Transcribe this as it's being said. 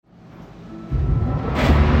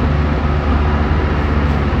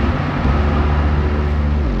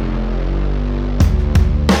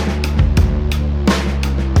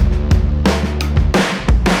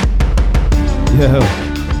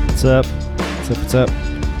What's up? What's up?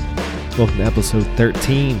 Welcome to episode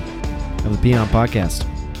 13 of the Beyond Podcast.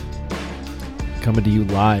 Coming to you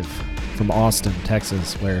live from Austin,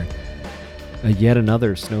 Texas, where yet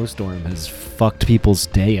another snowstorm has fucked people's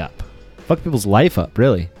day up. Fucked people's life up,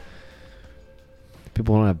 really.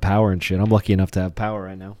 People don't have power and shit. I'm lucky enough to have power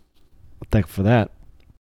right now. Thankful for that.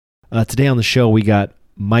 Today on the show, we got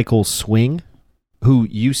Michael Swing, who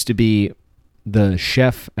used to be the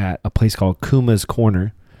chef at a place called Kuma's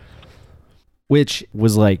Corner, which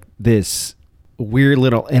was like this weird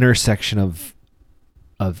little intersection of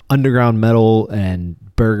underground metal and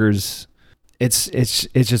burgers. It's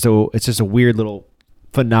just a weird little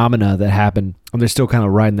phenomena that happened. And they're still kind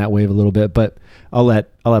of riding that wave a little bit, but I'll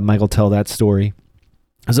let Michael tell that story.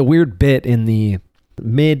 There's a weird bit in the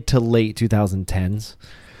mid to late 2010s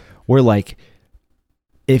where, like,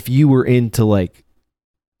 if you were into like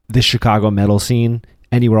the Chicago metal scene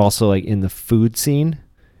and you were also like in the food scene,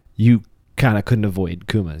 you kind of couldn't avoid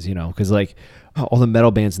Kuma's, you know, because like all the metal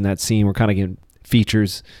bands in that scene were kind of getting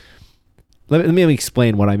features. Let me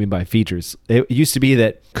explain what I mean by features. It used to be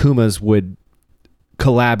that Kuma's would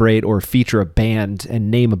collaborate or feature a band and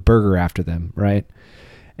name a burger after them, right?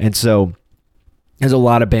 And so there's a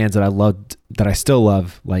lot of bands that I loved, that I still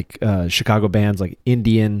love, like Chicago bands like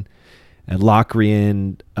Indian and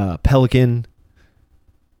Locrian, Pelican,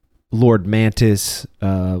 Lord Mantis,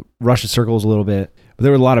 Russian Circles a little bit. But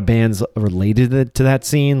there were a lot of bands related to that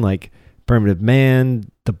scene, like Primitive Man,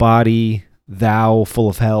 The Body, Thou, Full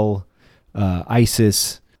of Hell,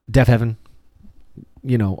 ISIS, Deaf Heaven,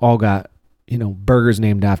 you know, all got, you know, burgers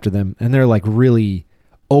named after them. And they're like really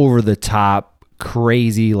over the top,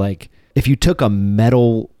 crazy. Like if you took a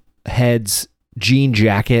metal head's jean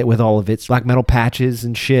jacket with all of its black metal patches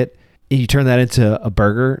and shit, and you turn that into a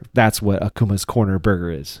burger, that's what a Kuma's Corner burger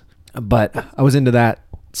is. But I was into that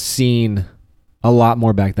scene a lot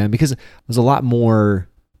more back then because there's a lot more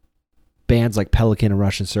bands like Pelican and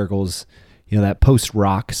Russian Circles, you know, that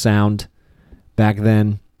post-rock sound back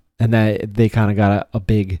then. And that they kind of got a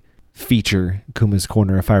big feature, Kuma's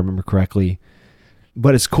Corner, if I remember correctly.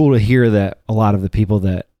 But it's cool to hear that a lot of the people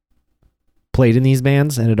that played in these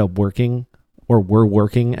bands ended up working or were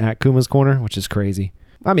working at Kuma's Corner, which is crazy.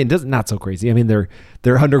 I mean, not so crazy. I mean, they're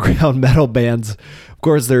underground metal bands. Of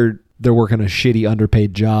course, they're working a shitty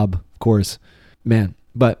underpaid job, of course, man.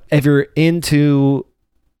 But if you're into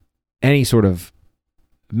any sort of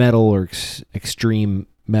metal or extreme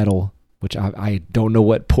metal, which I don't know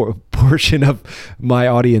what portion of my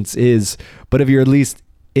audience is, but if you're at least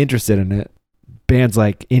interested in it, bands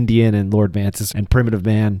like Indian and Lord Mantis and Primitive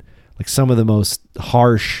Man, like some of the most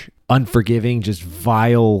harsh, unforgiving, just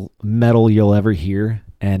vile metal you'll ever hear.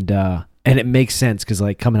 And it makes sense because,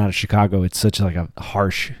 like, coming out of Chicago, it's such like a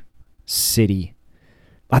harsh city.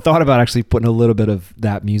 I thought about actually putting a little bit of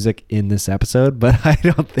that music in this episode, but I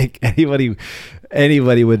don't think anybody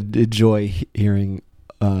would enjoy hearing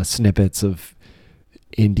snippets of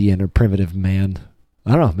Indian or Primitive Man.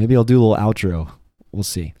 I don't know. Maybe I'll do a little outro. We'll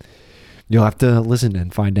see. You'll have to listen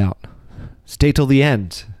and find out. Stay till the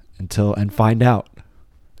end and find out.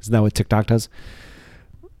 Isn't that what TikTok does?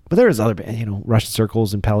 But there was other bands, you know, Russian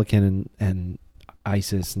Circles and Pelican and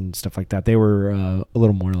ISIS and stuff like that. They were a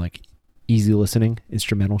little more like easy listening,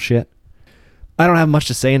 instrumental shit. I don't have much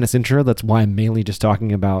to say in this intro. That's why I'm mainly just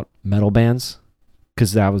talking about metal bands,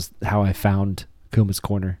 because that was how I found Kuma's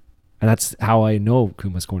Corner. And that's how I know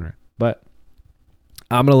Kuma's Corner. But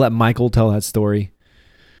I'm going to let Michael tell that story.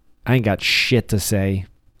 I ain't got shit to say.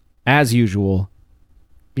 As usual,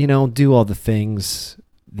 you know, do all the things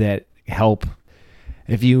that help.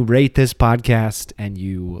 If you rate this podcast and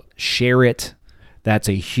you share it, that's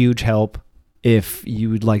a huge help. If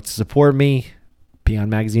you'd like to support me,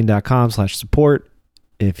 beyondmagazine.com/support.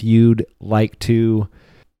 If you'd like to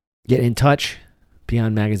get in touch,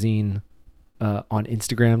 Beyond Magazine on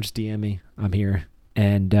Instagram, just DM me. I'm here.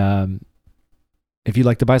 And if you'd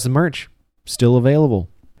like to buy some merch, still available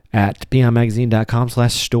at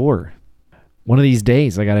beyondmagazine.com/store. One of these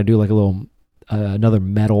days, I got to do like a little another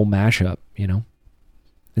metal mashup, you know?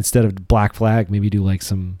 Instead of Black Flag, maybe do like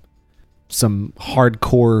some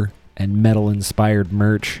hardcore and metal inspired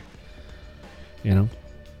merch, you know?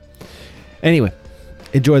 Anyway,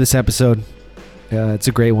 enjoy this episode. It's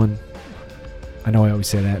a great one. I know I always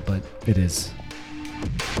say that, but it is.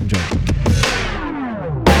 Enjoy.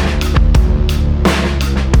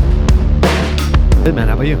 Good, man.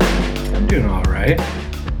 How about you? I'm doing all right. All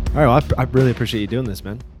right. Well, I really appreciate you doing this,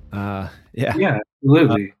 man. Yeah,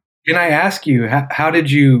 absolutely. Can I ask you, how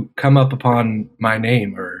did you come up upon my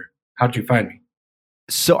name, or how did you find me?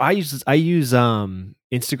 So I use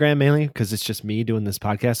Instagram mainly because it's just me doing this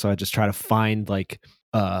podcast. So I just try to find like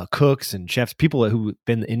cooks and chefs, people who've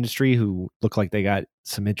been in the industry who look like they got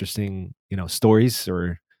some interesting, stories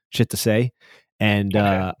or shit to say. And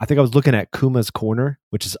Okay. I think I was looking at Kuma's Corner,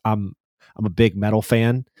 which is I'm a big metal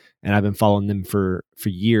fan, and I've been following them for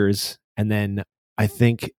years. And then I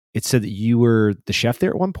think it said that you were the chef there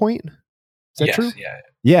at one point. Is that Yes. true?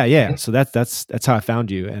 Yeah. Yeah. Mhm. So that's how I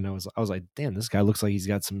found you, and I was like, damn, this guy looks like he's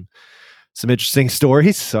got some interesting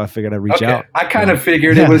stories. So I figured I'd reach Okay. out. I kind So, of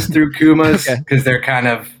figured yeah. it was through Kuma's Okay. because they're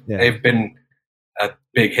Yeah. they've been a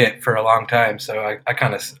big hit for a long time. So I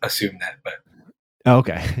kind of assumed that, but Oh,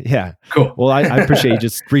 okay. Yeah. cool. Well, I appreciate you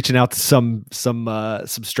just reaching out to some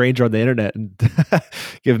stranger on the internet and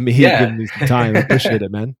giving me some time. I appreciate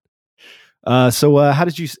it, man. So how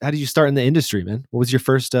did you start in the industry, man? What was your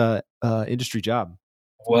first industry job?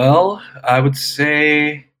 Well, I would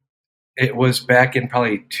say it was back in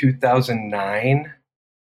probably 2009,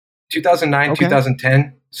 Okay.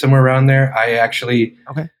 2010, somewhere around there.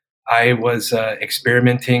 Okay. I was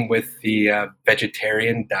experimenting with the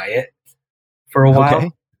vegetarian diet for a while,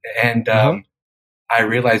 Okay. and I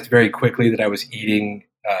realized very quickly that I was eating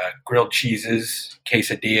grilled cheeses,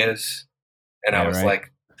 quesadillas, and I Yeah, was right.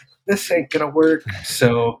 like, "This ain't gonna work."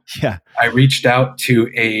 So Yeah. I reached out to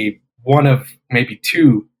one of maybe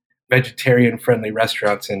two vegetarian-friendly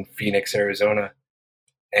restaurants in Phoenix, Arizona,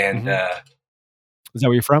 and Mhm. Is that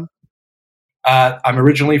where you're from? I'm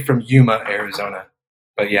originally from Yuma, Arizona,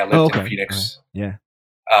 but yeah, Oh, lived in okay. Phoenix. Yeah.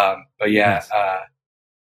 But yeah, Nice.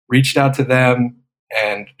 reached out to them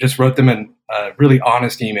and just wrote them a really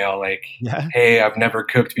honest email like, Yeah. "Hey, I've never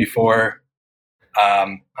cooked before.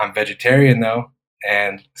 I'm vegetarian though,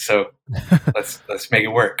 and so let's make it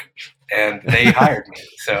work." And they hired me.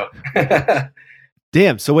 So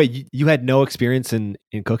Damn. So wait, you had no experience in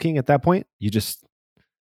cooking at that point? You just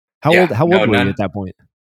yeah, how no, old were you none. at that point?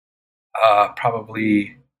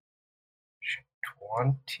 Probably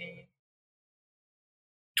 20,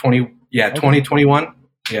 20, yeah, Okay. 2021.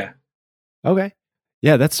 Yeah. Okay.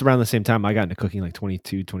 Yeah, that's around the same time I got into cooking, like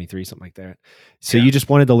 22, 23, something like that. So Yeah. you just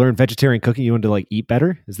wanted to learn vegetarian cooking, you wanted to like eat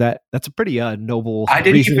better? That's a pretty noble I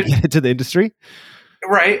didn't reason to even get into the industry?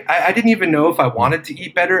 Right. I didn't even know if I Yeah. wanted to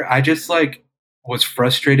eat better. I just like was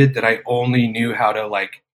frustrated that I only knew how to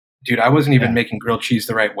like, dude, I wasn't even Yeah. making grilled cheese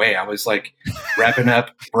the right way. I was like wrapping up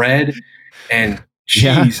bread and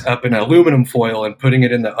Yeah. cheese up in aluminum foil and putting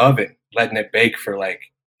it in the oven, letting it bake for like,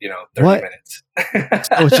 30 What? minutes.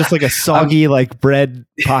 So it's just like a soggy like bread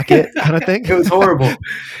pocket kind of thing? It was horrible.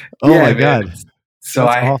 Oh Yeah, my man. god. So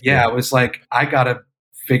That's awful. I was like, I gotta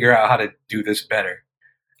figure out how to do this better.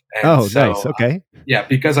 And Oh, nice. so, Okay. yeah,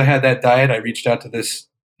 because I had that diet, I reached out to this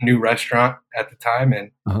new restaurant at the time, and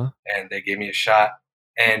Uh-huh. they gave me a shot.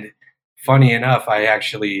 And funny enough, I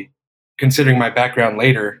actually, considering my background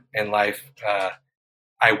later in life,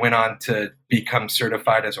 I went on to become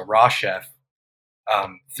certified as a raw chef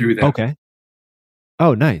through them. Okay.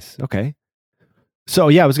 Oh, nice. Okay. So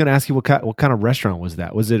yeah, I was going to ask you what kind of restaurant was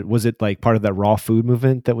that? Was it like part of that raw food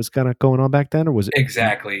movement that was kind of going on back then, or was it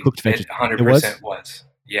Exactly, cooked it vegetarian? It was. 100% was.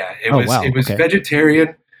 Yeah, it Oh was. wow. It was Okay.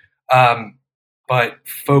 vegetarian, but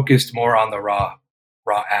focused more on the raw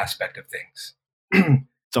aspect of things.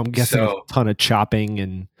 So I'm guessing a So, ton of chopping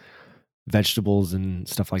and vegetables and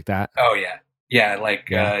stuff like that. oh yeah, like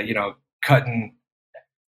Yeah. cutting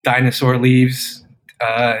dinosaur leaves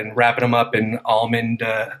and wrapping them up in almond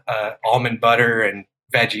butter and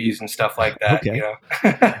veggies and stuff like that. Okay.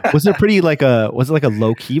 Was it like a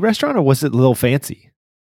low key restaurant, or was it a little fancy?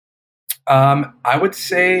 I would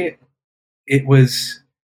say it was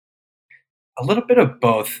a little bit of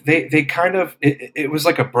both. They kind of it was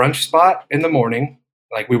like a brunch spot in the morning.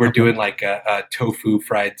 Like we were Okay. doing like a tofu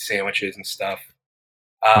fried sandwiches and stuff,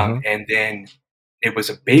 Uh-huh. and then it was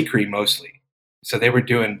a bakery mostly. So they were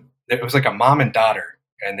doing it was like a mom and daughter,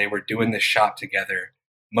 and they were doing this shop together,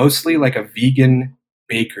 mostly like a vegan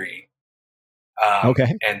bakery.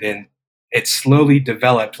 Okay. And then it slowly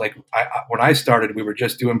developed. Like when I started, we were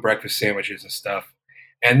just doing breakfast sandwiches and stuff,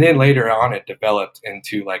 and then later on, it developed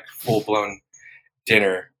into like full blown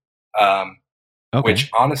dinner, Okay. which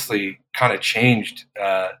honestly kind of changed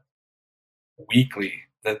weekly.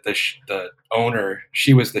 The owner,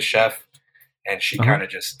 she was the chef, and she Uh-huh. kind of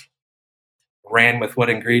just ran with what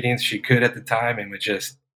ingredients she could at the time, and was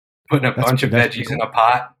just putting a bunch of That's pretty veggies in cool. a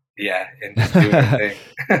pot. Yeah, and just doing her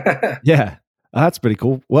thing. Yeah. That's pretty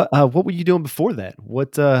cool. What were you doing before that?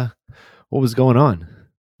 What was going on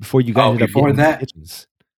before you got Oh, ended up getting before into that, kitchens?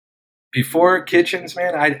 before kitchens,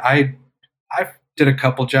 man, I did a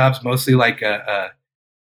couple jobs, mostly like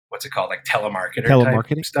what's it called, like telemarketer type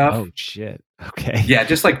Telemarketing? stuff. Oh shit. Okay. Yeah,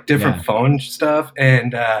 just like Yeah. different phone stuff,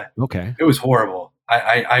 and Okay. it was horrible.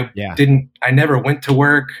 Yeah. I never went to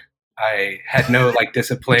work. I had no like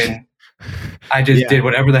discipline. I just Yeah. did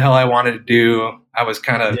whatever the hell I wanted to do. I was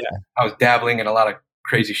Yeah. I was dabbling in a lot of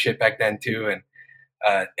crazy shit back then too.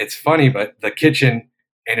 And it's funny, but the kitchen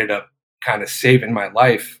ended up kind of saving my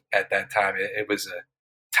life at that time. It was a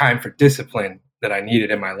time for discipline that I needed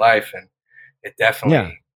in my life, and it Yeah.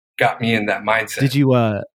 definitely got me in that mindset. Did you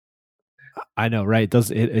I know, right?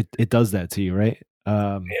 It does that to you, right?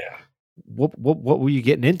 Yeah. What were you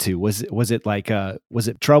getting into? Was it like was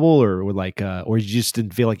it trouble or like or you just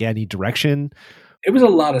didn't feel like you had any direction? It was a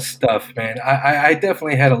lot of stuff, man. I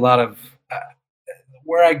definitely had a lot of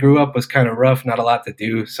where I grew up was kind of rough, not a lot to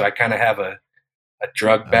do. So I kind of have a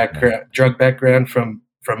drug Okay. background from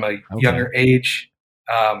a Okay. younger age.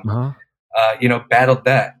 Um, Uh-huh. battled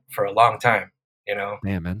that for a long time,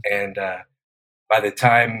 Damn, man. and by the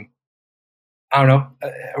time, I don't know,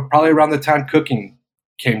 probably around the time cooking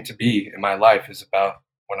came to be in my life is about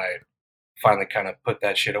when I finally kind of put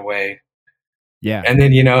that shit away. Yeah. And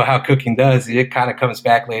then, how cooking does, it kind of comes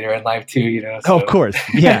back later in life too, Oh, of so. course.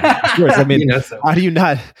 Yeah. Of course. I mean, So. how do you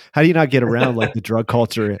not get around like the drug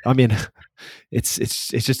culture? I mean, it's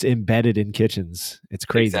just embedded in kitchens. It's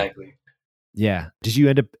crazy. Exactly. Yeah. Did you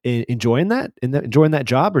end up enjoying that enjoying that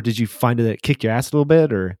job, or did you find it kick your ass a little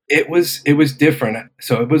bit, or? It was different.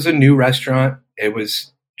 So it was a new restaurant. It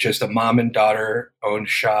was just a mom and daughter owned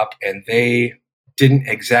shop, and they didn't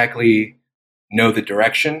exactly know the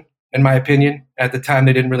direction, in my opinion. At the time,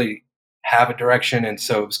 they didn't really have a direction, and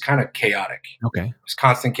so it was kind of chaotic. Okay. It was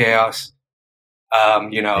constant chaos.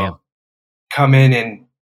 Damn. Come in and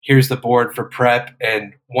here's the board for prep,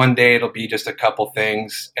 and one day it'll be just a couple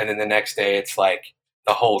things, and then the next day it's like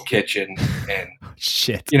the whole kitchen. And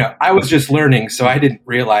Shit. I was just learning, so I didn't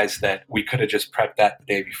realize that we could have just prepped that the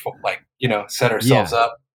day before, like, set ourselves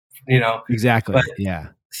up, Exactly. But Yeah.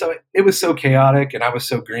 so it was so chaotic, and I was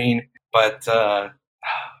so green. But man,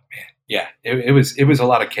 yeah, it was a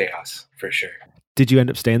lot of chaos for sure. Did you end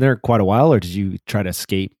up staying there quite a while, or did you try to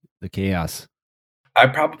escape the chaos? I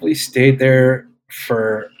probably stayed there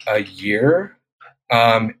for a year,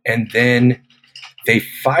 and then they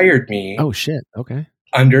fired me. Oh shit. Okay.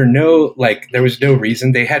 Under there was no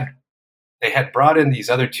reason. They had brought in these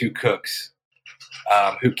other two cooks,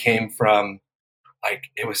 who came from, like,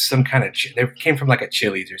 it was some kind of they came from like a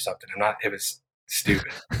Chili's or something. It was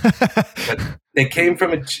stupid, but they came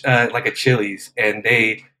from like a Chili's, and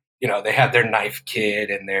they had their knife kit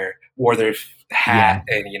and wore their hat,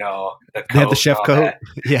 and the coat. They had the chef coat.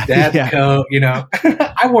 Yeah. They had the coat,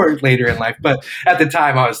 I wore it later in life, but at the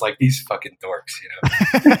time I was like, these fucking dorks,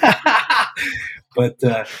 But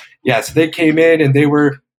so they came in and they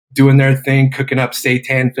were doing their thing, cooking up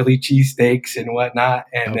seitan Philly cheesesteaks and whatnot.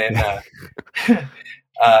 And then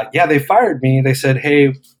they fired me. They said,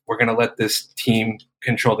 hey, we're going to let this team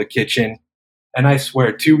control the kitchen. And I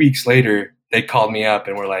swear 2 weeks later, they called me up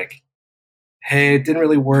and were like, hey, it didn't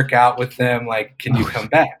really work out with them. Like, can you come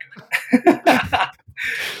back?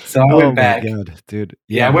 So I went back. Oh my God, dude.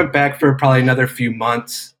 Yeah, I went back for probably another few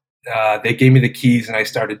months. They gave me the keys, and I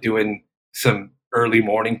started doing some early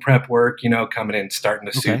morning prep work, coming in, starting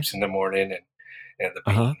the soups in the morning and the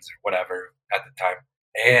beans or whatever at the time.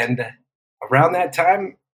 And around that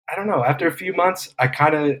time, I don't know, after a few months, I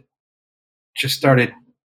kind of just started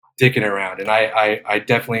dicking around, and I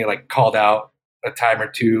definitely like called out a time or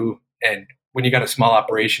two. And when you got a small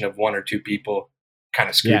operation of one or two people, kind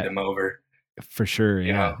of screwed them over. For sure.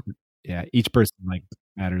 Yeah. Yeah. Each person like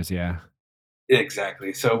matters. Yeah.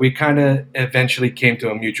 Exactly. So we kind of eventually came to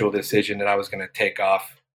a mutual decision that I was going to take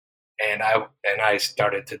off, and I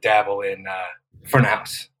started to dabble in front of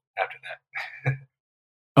house after that.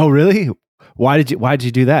 Oh, really? Why did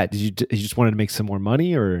you do that? Did you just wanted to make some more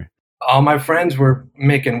money, or? All my friends were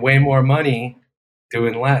making way more money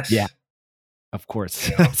doing less. Yeah. Of course.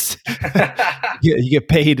 You get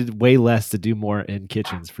paid way less to do more in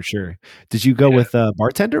kitchens, for sure. Did you go with a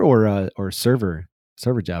bartender or server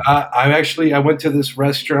job? I went to this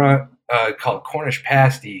restaurant called Cornish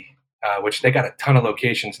Pasty, which they got a ton of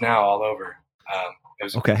locations now all over.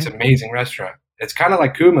 It's an amazing restaurant. It's kind of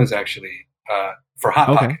like Kuma's, actually, for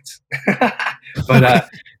Hot Pockets. But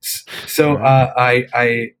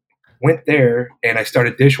I went there and I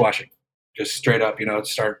started dishwashing. Just straight up,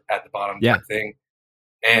 start at the bottom type thing.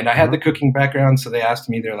 And I had the cooking background, so they asked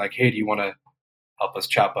me, they're like, hey, do you want to help us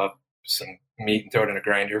chop up some meat and throw it in a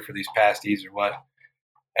grinder for these pasties or what?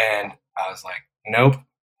 And I was like, nope,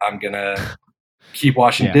 I'm going to keep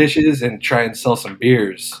washing dishes and try and sell some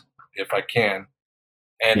beers if I can.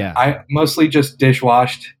 And I mostly just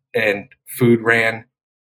dishwashed and food ran.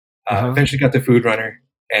 Eventually got the food runner,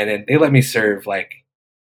 and then they let me serve like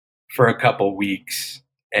for a couple weeks.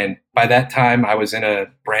 And by that time, I was in a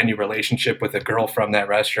brand new relationship with a girl from that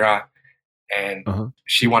restaurant, and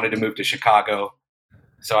she wanted to move to Chicago.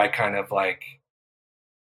 So I kind of like,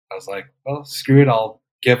 I was like, well, screw it. I'll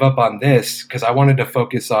give up on this because I wanted to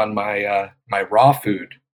focus on my my raw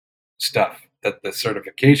food stuff, that the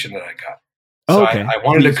certification that I got. So I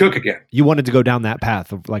wanted to cook again. You wanted to go down that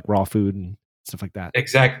path of like raw food and stuff like that.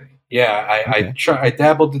 Exactly. Yeah. I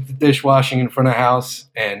dabbled with the dishwashing in front of house,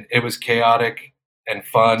 and it was chaotic and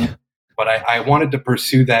fun, but I wanted to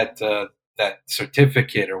pursue that that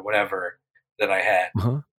certificate or whatever that I had.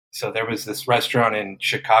 So there was this restaurant in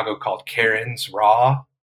Chicago called Karen's Raw,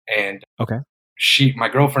 and my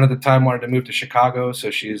girlfriend at the time wanted to move to Chicago,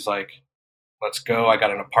 so she's like, let's go. I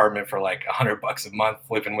got an apartment for like $100 a month,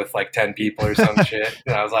 living with like 10 people or some shit.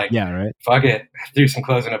 And I was like, yeah, right. Fuck it. I threw some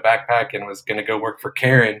clothes in a backpack and was going to go work for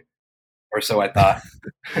Karen, or so I thought.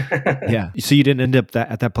 Yeah. So you didn't end up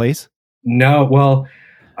at that place? No. Well,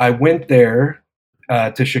 I went there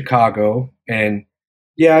to Chicago, and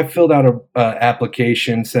yeah, I filled out a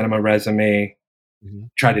application, sent them a resume,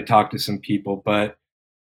 tried to talk to some people, but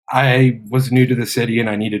I was new to the city and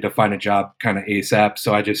I needed to find a job kind of ASAP.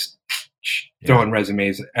 So I just throwing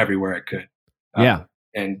resumes everywhere I could.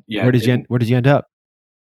 And yeah, where did you end up?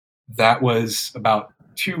 That was about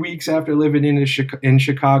 2 weeks after living in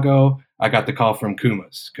Chicago. I got the call from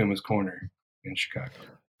Kuma's Corner in Chicago.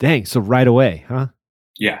 Dang. So right away, huh?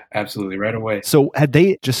 Yeah, absolutely. Right away. So had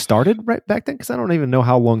they just started right back then? Because I don't even know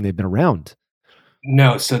how long they've been around.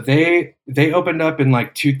 No. So they opened up in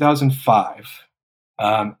like 2005.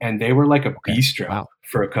 And they were like a bistro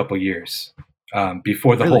for a couple years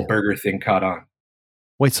before the whole burger thing caught on.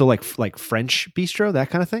 Wait, so like French bistro, that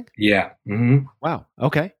kind of thing? Yeah. Wow.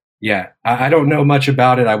 Okay. Yeah. I don't know much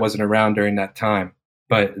about it. I wasn't around during that time,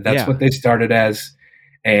 but that's what they started as.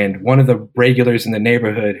 And one of the regulars in the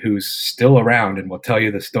neighborhood who's still around and will tell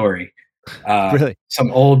you the story,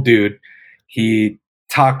 some old dude, he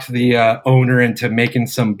talked the owner into making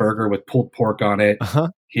some burger with pulled pork on it.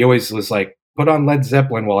 He always was like, put on Led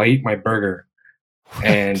Zeppelin while I eat my burger.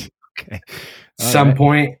 And some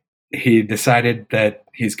point he decided that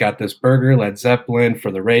he's got this burger, Led Zeppelin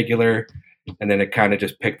for the regular. And then it kind of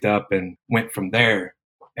just picked up and went from there.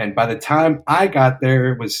 And by the time I got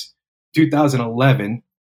there, it was 2011.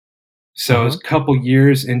 So it was a couple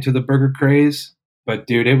years into the burger craze. But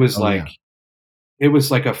dude, it was it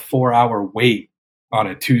was like a 4-hour wait on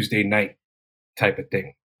a Tuesday night type of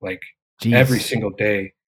thing. Like every single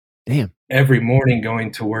day. Damn. Every morning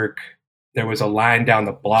going to work, there was a line down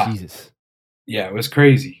the block. Jesus. Yeah, it was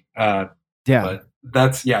crazy. But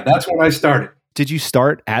that's when I started. Did you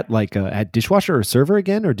start at like at dishwasher or server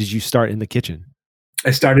again, or did you start in the kitchen?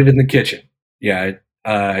 I started in the kitchen. Yeah,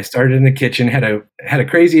 I started in the kitchen. Had a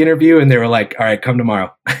crazy interview, and they were like, "All right, come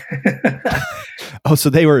tomorrow." Oh, so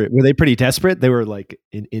were they pretty desperate? They were like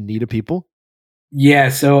in need of people. Yeah.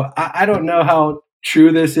 So I don't know how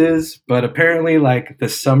true this is, but apparently like the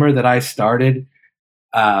summer that I started,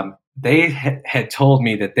 they had told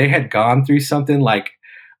me that they had gone through something like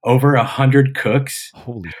over 100 cooks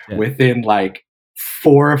within like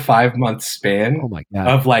 4 or 5 months span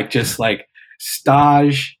of like just like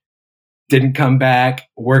stage, didn't come back,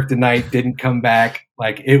 worked the night, didn't come back.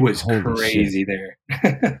 Like it was crazy there.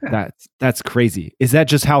 That's crazy. Is that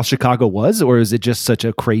just how Chicago was, or is it just such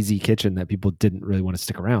a crazy kitchen that people didn't really want to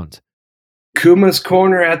stick around? Kuma's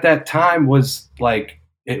Corner at that time was like,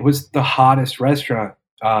 it was the hottest restaurant.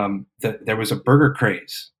 There was a burger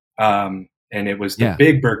craze. And it was the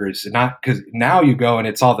big burgers, not because now you go and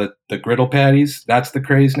it's all the griddle patties. That's the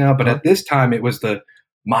craze now. But at this time, it was the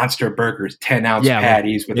monster burgers, 10-ounce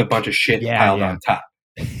patties with a bunch of shit piled on top.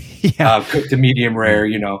 Cooked to medium rare,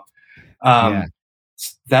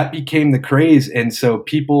 that became the craze. And so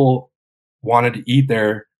people wanted to eat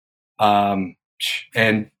there. And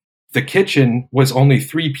the kitchen was only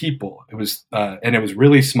 3 people. It was, and it was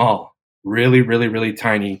really small, really, really, really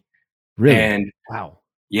tiny. Really? And wow.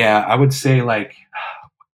 Yeah, I would say like,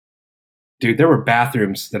 dude, there were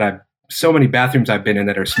so many bathrooms I've been in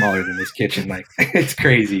that are smaller than this kitchen. Like, it's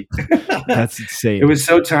crazy. That's insane. It was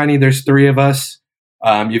so tiny. There's 3 of us.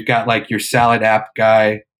 You've got like your salad app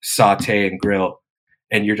guy, saute and grill,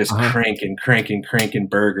 and you're just cranking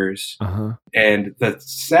burgers. And the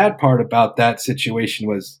sad part about that situation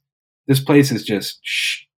was this place is just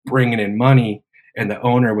bringing in money, and the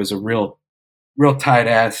owner was a real tight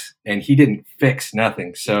ass, and he didn't fix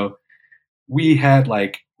nothing. So we had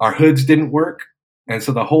like our hoods didn't work, and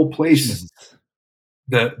so the whole place,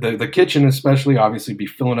 the kitchen especially, obviously be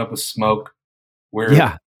filling up with smoke. With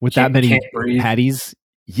that many patties.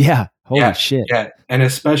 Yeah, holy shit. Yeah, and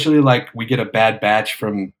especially like we get a bad batch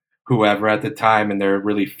from whoever at the time, and they're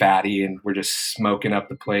really fatty, and we're just smoking up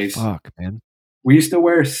the place. Fuck, man. We used to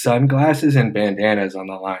wear sunglasses and bandanas on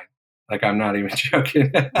the line. Like, I'm not even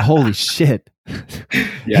joking. Holy shit.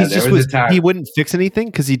 Yeah, there was a time. He wouldn't fix anything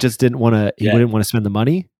because he just didn't want to. He Yeah. wouldn't want to spend the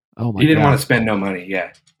money. Oh my god. He didn't want to spend no money.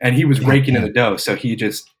 Yeah, and he was Yeah, raking in yeah. the dough, so he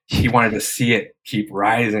wanted to see it keep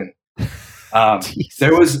rising.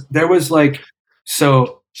 Jesus. There was like,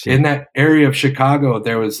 so Shit. in that area of Chicago,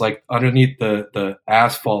 there was like underneath the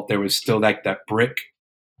asphalt, there was still like that brick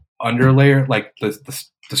underlayer. Like the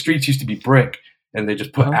streets used to be brick, and they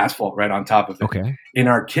just put Uh-huh. asphalt right on top of it. Okay. In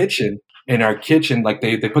our kitchen, like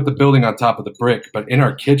they put the building on top of the brick, but in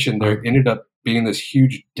our kitchen there ended up being this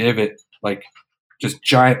huge divot, like just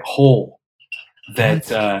giant hole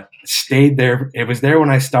that stayed there. It was there when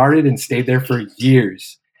I started and stayed there for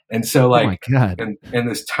years. And so, like, oh my god. in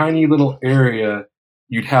this tiny little area,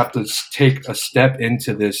 you'd have to take a step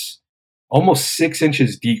into this almost 6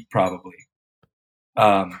 inches deep, probably.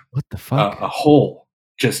 What the fuck? A hole.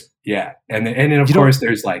 Just, yeah. And then of course,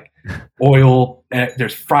 there's like oil,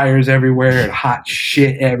 there's fryers everywhere and hot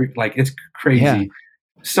shit like, it's crazy. Yeah.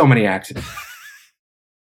 So many accidents.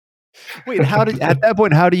 Wait, at that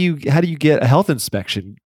point, how do you get a health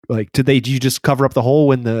inspection? Like, do you just cover up the hole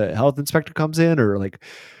when the health inspector comes in, or like,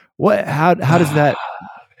 what? How does that?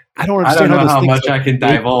 I don't understand. I don't know how much I can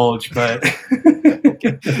divulge, but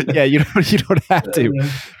yeah, you don't have to.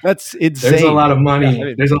 That's insane. There's a lot of money. Yeah, I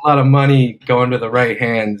mean, there's a lot of money going to the right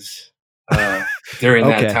hands during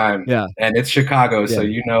Okay, that time. yeah. And it's Chicago, so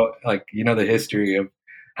Yeah. the history of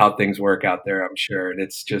how things work out there, I'm sure. And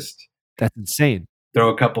it's just That's insane. throw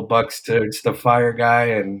a couple bucks to the fire guy,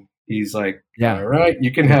 and he's like, Yeah. all right,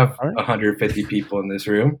 you can have All right. 150 people in this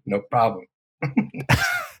room, no problem.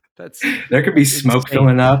 That's There could be smoke insane.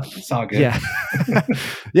 filling up. It's all good. Yeah.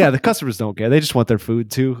 Yeah, the customers don't care. They just want their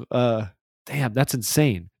food too. Damn, that's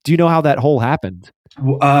insane. Do you know how that hole happened?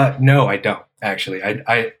 No, I don't actually.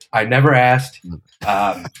 I never asked.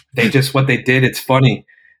 They just, what they did, it's funny.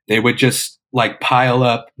 They would just like pile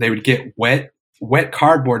up. They would get wet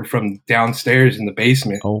cardboard from downstairs in the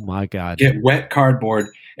basement. Oh my god. Get wet cardboard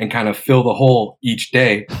and kind of fill the hole each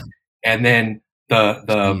day, and then the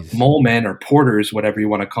Jeez. mole men or porters, whatever you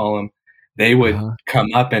want to call them, they would Uh-huh. come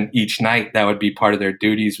up, and each night that would be part of their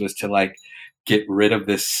duties, was to like get rid of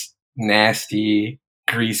this nasty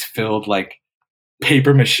grease filled like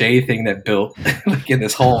paper mache thing that built like in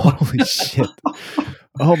this hole. Holy shit.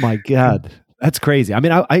 Oh my god. That's crazy. I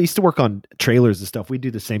mean, I used to work on trailers and stuff. We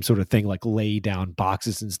do the same sort of thing, like lay down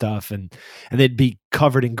boxes and stuff, and they'd be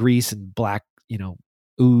covered in grease and black,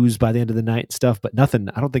 ooze by the end of the night and stuff. But nothing.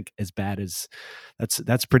 I don't think as bad as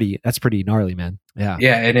that's pretty gnarly, man. Yeah.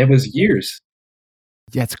 Yeah, and it was years.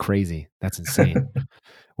 Yeah, it's crazy. That's insane.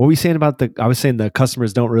 What were you saying about I was saying the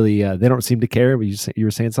customers don't really, they don't seem to care. But you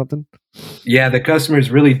were saying something? Yeah, the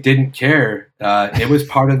customers really didn't care. It was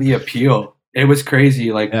part of the appeal. It was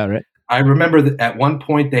crazy. Like, Yeah, right. I remember that at one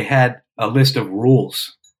point they had a list of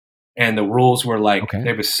rules, and the rules were like, Okay.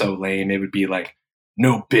 It was so lame. It would be like,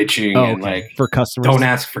 no bitching, Oh, and okay. like, For customers. don't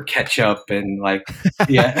ask for ketchup, and like,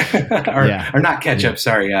 yeah, or not ketchup. Yeah.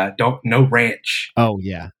 Sorry, no ranch. Oh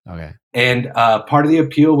yeah. Okay. And part of the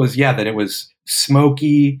appeal was, that it was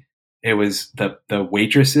smoky. It was the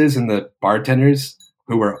waitresses and the bartenders,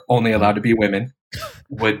 who were only allowed to be women,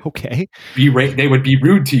 would Okay. they would be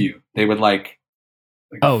rude to you. They would like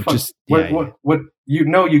Oh, fuck, just what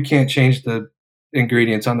you can't change the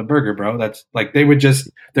ingredients on the burger, bro. That's like, they would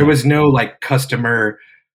just, there was no like customer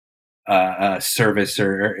service,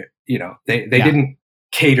 or they didn't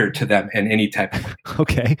cater to them in any type of way.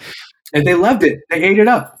 Okay. And they loved it. They ate it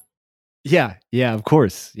up. Yeah, of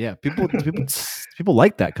course. Yeah, people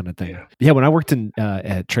like that kind of thing. Yeah, when I worked in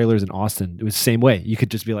at trailers in Austin, it was the same way. You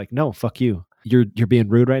could just be like, "No, fuck you. You're being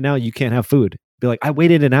rude right now. You can't have food." Be like, "I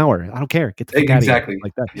waited an hour. I don't care. Get the fuck out of here." Exactly.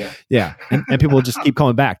 Like that. Yeah. Yeah, and people will just keep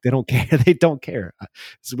coming back. They don't care. They don't care.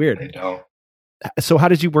 It's They weird. don't. So, how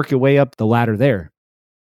did you work your way up the ladder there?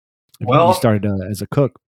 Well, you started as a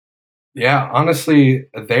cook. Yeah, honestly,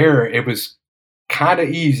 there it was kind of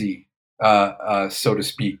easy, so to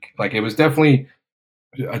speak. Like, it was definitely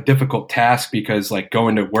a difficult task, because like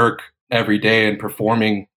going to work every day and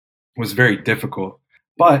performing was very difficult.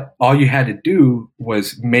 But all you had to do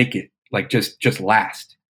was make it, like just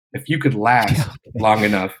last. If you could last long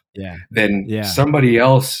enough, then somebody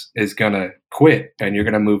else is gonna quit, and you're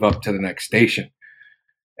gonna move up to the next station.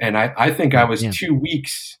 And I think I was 2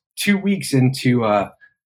 weeks into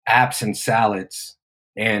apps and salads,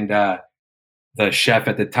 and the chef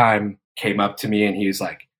at the time came up to me, and he was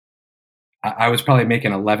like, I was probably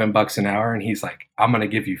making $11 an hour, and he's like, "I'm going to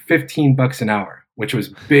give you $15 an hour," which was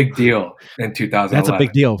big deal in 2011. That's a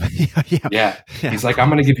big deal. Yeah. He's like, "I'm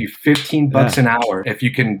going to give you $15 an hour if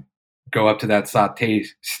you can go up to that saute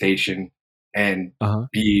station and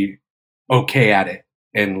be okay at it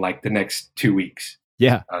in like the next 2 weeks."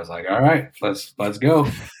 Yeah. I was like, "All right, let's go."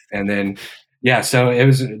 And then, so it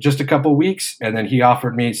was just a couple weeks, and then he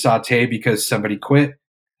offered me saute because somebody quit,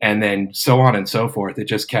 and then so on and so forth. It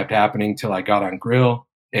just kept happening till I got on grill,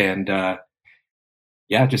 and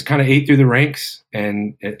just kind of ate through the ranks,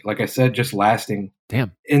 and it, like I said, just lasting.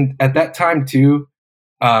 Damn. And at that time too,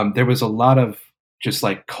 there was a lot of just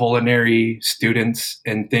like culinary students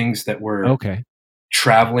and things that were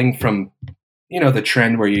traveling from, the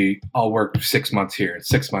trend where you all work 6 months here,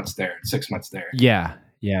 6 months there, 6 months there. Yeah.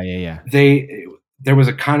 There was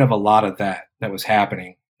a kind of a lot of that was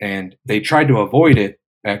happening, and they tried to avoid it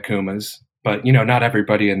at Kuma's, but not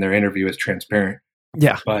everybody in their interview is transparent.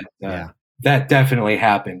 Yeah. But that definitely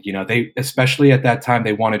happened. They, especially at that time,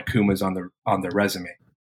 they wanted Kuma's on their resume.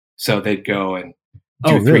 So they'd go and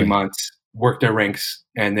do 3 months, work their ranks,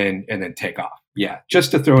 and then take off. Yeah.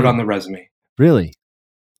 Just to throw it on the resume. Really?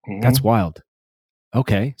 Mm-hmm. That's wild.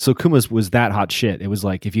 Okay. So Kuma's was that hot shit. It was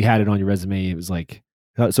like, if you had it on your resume, it was like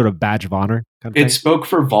sort of badge of honor kind of thing? It spoke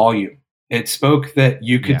for volume. It spoke that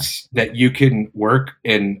you can work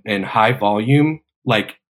in high volume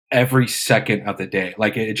like every second of the day.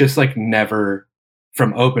 Like it just like never,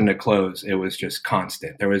 from open to close, it was just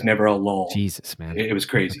constant. There was never a lull. Jesus, man. It was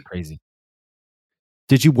crazy. That's crazy.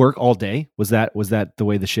 Did you work all day? Was that the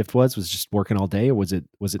way the shift was just working all day, or was it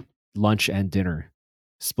lunch and dinner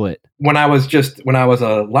split? When I was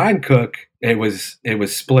a line cook, it was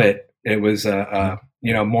split. It was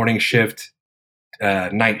morning shift,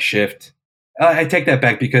 night shift. I take that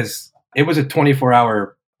back because it was a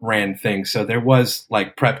 24-hour ran thing. So there was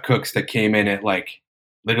like prep cooks that came in at like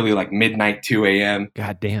literally like midnight, 2 a.m.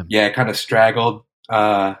 God damn. Yeah, it kind of staggered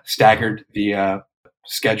the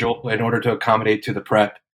schedule in order to accommodate to the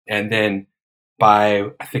prep. And then by,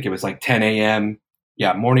 I think it was like 10 a.m.,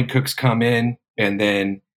 morning cooks come in, and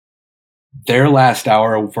then their last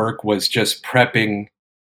hour of work was just prepping.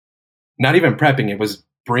 Not even prepping, it was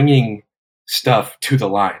bringing stuff to the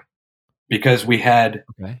line. Because we had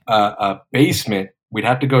a basement, we'd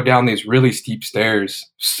have to go down these really steep stairs.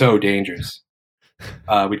 So dangerous.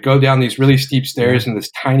 We'd go down these really steep stairs in this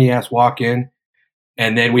tiny ass walk-in,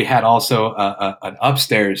 and then we had also an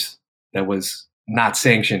upstairs that was not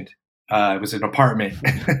sanctioned. It was an apartment,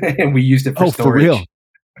 and we used it for storage. For real?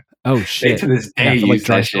 Oh shit! They, to this day, use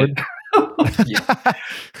that shit.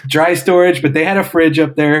 Dry storage, but they had a fridge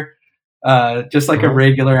up there. Just like a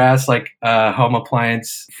regular ass home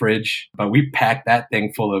appliance fridge, but we packed that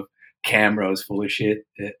thing full of Camros, full of shit,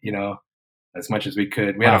 as much as we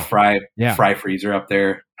could. We had a fry freezer up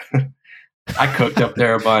there. I cooked up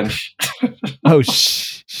there a bunch. Oh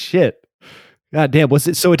shit! God damn! Was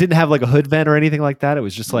it so? It didn't have like a hood vent or anything like that. It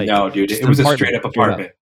was just like no, dude. It was a straight up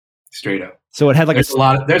apartment. Straight up. So it had like there's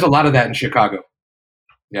a lot of that in Chicago.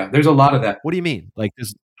 Yeah, there's a lot of that. What do you mean? Like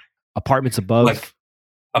there's apartments above. Like,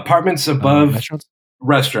 apartments above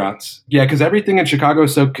restaurants. Yeah, because everything in Chicago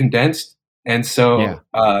is so condensed. And so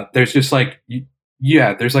there's just like,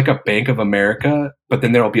 there's like a Bank of America, but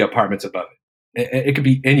then there will be apartments above it. It could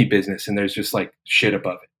be any business, and there's just like shit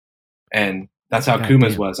above it. And that's how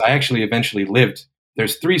Kuma's was. I actually eventually lived,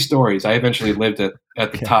 there's 3 stories. I eventually lived at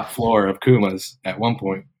the top floor of Kuma's at one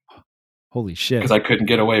point. Holy shit. Because I couldn't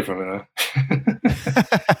get away from it.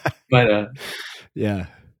 But yeah.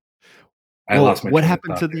 I lost my what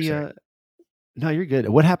happened to the no, you're good.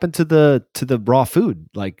 What happened to the raw food?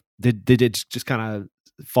 Like did it just kind of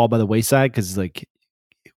fall by the wayside because like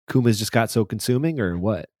Kuma's just got so consuming, or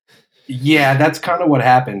what? Yeah, that's kind of what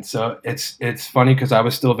happened. So it's funny because I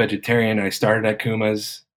was still vegetarian. I started at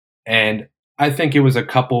Kuma's, and I think it was a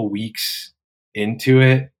couple weeks into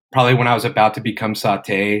it, probably when I was about to become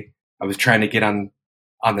saute. I was trying to get on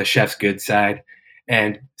the chef's good side.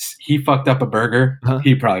 And he fucked up a burger. Huh?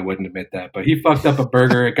 He probably wouldn't admit that, but he fucked up a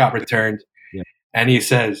burger. It got returned. Yeah. And he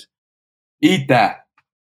says, "Eat that."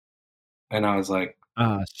 And I was like,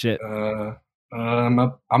 "Ah, shit. I'm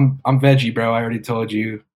veggie, bro. I already told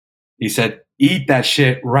you." He said, "Eat that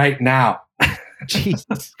shit right now."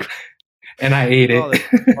 Jesus. And I ate it.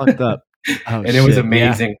 Fucked up. Oh, and it was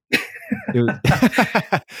amazing. Yeah.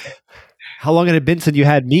 How long had it been since you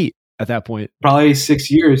had meat at that point? Probably 6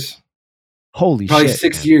 years. Holy Probably shit.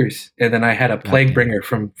 6 years. And then I had a plague bringer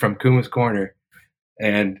from Kuma's Corner.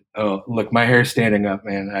 And look, my hair's standing up,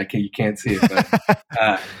 man. You can't see it, but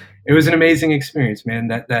it was an amazing experience, man.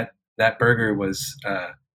 That burger was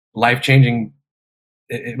life-changing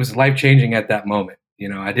it was life changing at that moment. You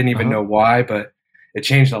know, I didn't even know why, but it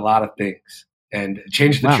changed a lot of things, and it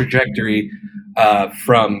changed the trajectory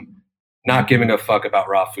from not giving a fuck about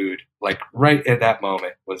raw food. Like right at that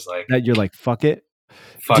moment was like that you're like, fuck it.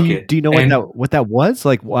 Fuck it. Do you know what that was?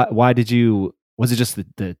 Like, why did you? Was it just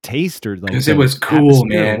the taste or because it was cool,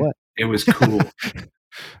 man? It was cool.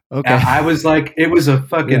 Okay. I was like, it was a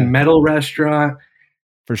fucking metal restaurant.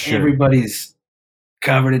 For sure. Everybody's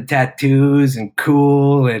covered in tattoos and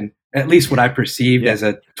cool, and at least what I perceived as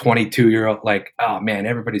a 22-year-old, like, oh man,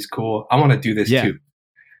 everybody's cool. I want to do this too.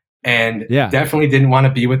 And definitely didn't want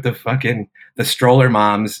to be with the stroller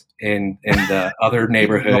moms in the other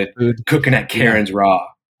neighborhood cooking at Karen's Raw.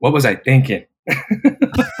 What was I thinking?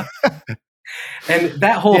 And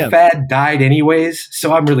that whole fad died anyways.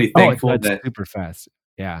 So I'm really thankful that super fast.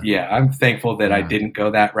 Yeah. Yeah. I'm thankful that I didn't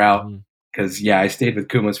go that route because I stayed with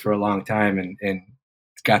Kuma's for a long time and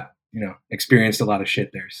got, experienced a lot of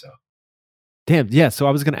shit there. So. Damn. Yeah. So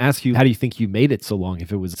I was going to ask you, how do you think you made it so long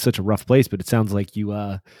if it was such a rough place? But it sounds like you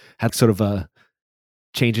had sort of a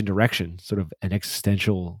change in direction, sort of an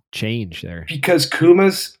existential change there. Because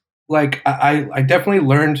Kuma's, like, I definitely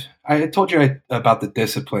learned, I told you about the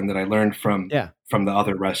discipline that I learned from the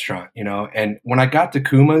other restaurant, and when I got to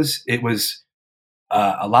Kuma's, it was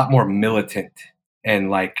a lot more militant and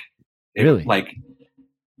like, really? Like,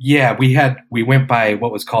 yeah, we went by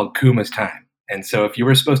what was called Kuma's time. And so if you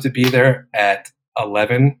were supposed to be there at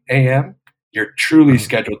 11 a.m., your truly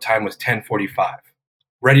scheduled time was 10:45.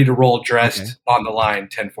 Ready to roll, dressed, on the line,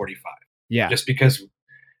 10:45. Yeah. Just because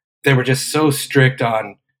they were just so strict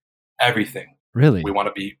on everything. Really? We want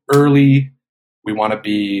to be early. We want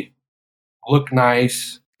to look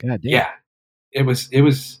nice. God damn. Yeah. It was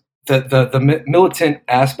the militant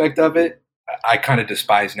aspect of it. I kind of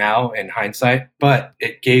despise now in hindsight, but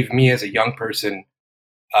it gave me as a young person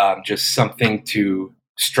just something to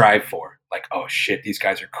strive for. Like, oh shit, these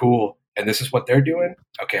guys are cool, and this is what they're doing.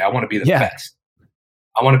 Okay, I want to be the best.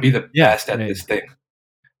 I want to be the best at this thing.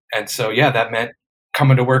 And so, that meant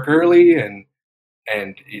coming to work early and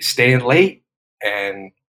staying late,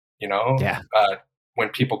 and when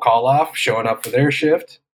people call off, showing up for their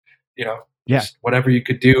shift. Just whatever you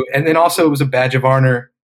could do. And then also, it was a badge of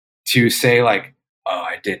honor to say, like, oh,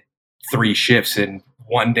 I did 3 shifts in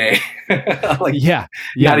one day. Like, right.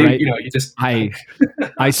 Even, you just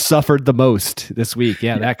I suffered the most this week.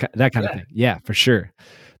 That kind of thing. Yeah, for sure.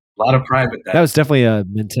 A lot of pride with that. That was definitely a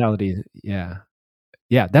mentality. Yeah,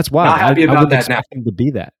 that's wild. Not happy about that now. Him to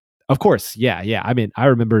be that. Of course, yeah. I mean, I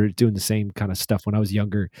remember doing the same kind of stuff when I was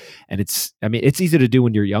younger, and it's easy to do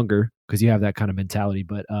when you're younger because you have that kind of mentality.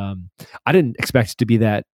 But I didn't expect it to be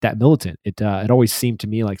that militant. It always seemed to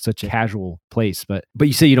me like such a casual place. But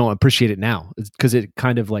you say you don't appreciate it now because it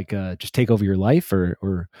kind of like just take over your life,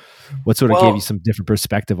 or what sort of gave you some different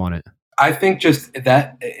perspective on it? I think just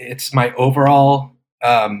that it's my overall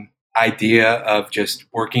idea of just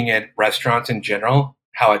working at restaurants in general.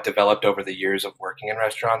 How it developed over the years of working in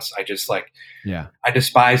restaurants. I just I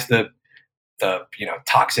despise the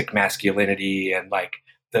toxic masculinity and like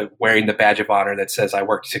the wearing the badge of honor that says I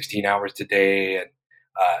worked 16 hours today. And,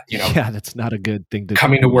 that's not a good thing to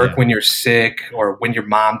coming to work when you're sick or when your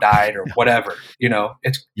mom died or whatever,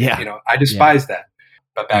 it's, I despise that.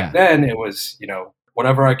 But back then it was,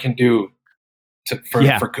 whatever I can do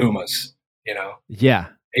for Kuma's,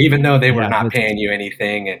 even though they were not paying you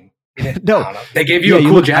anything and, no, they gave you a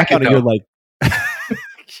cool jacket. You're like,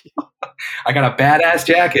 I got a badass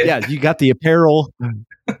jacket. Yeah, you got the apparel.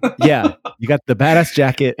 Yeah, you got the badass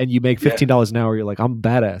jacket, and you make $15 an hour. You're like, I'm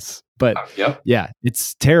badass. But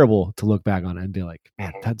it's terrible to look back on it and be like,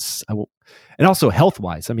 man, and also health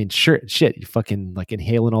wise. I mean, shit, you fucking like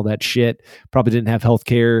inhaling all that shit. Probably didn't have health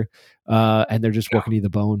care, and they're just working you the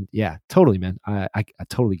bone. Yeah, totally, man. I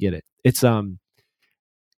totally get it.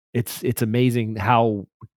 It's amazing how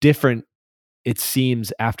different it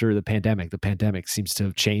seems after the pandemic. The pandemic seems to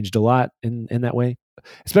have changed a lot in that way,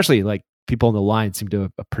 especially like people on the line seem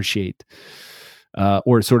to appreciate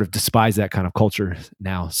or sort of despise that kind of culture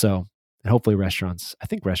now. So hopefully I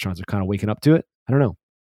think restaurants are kind of waking up to it. I don't know.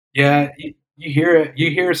 Yeah. You hear it.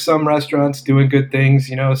 You hear some restaurants doing good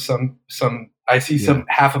things, I see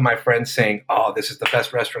half of my friends saying, oh, this is the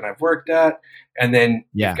best restaurant I've worked at. And then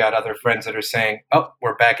you've got other friends that are saying, oh,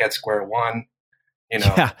 we're back at square one,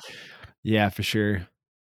 Yeah, for sure.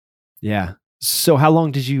 Yeah. So how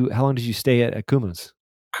long did you stay at Kuma's?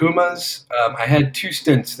 Kuma's, I had 2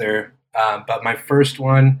 stints there. But my first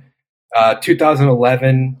one,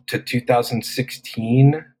 2011 to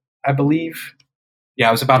 2016, I believe. Yeah,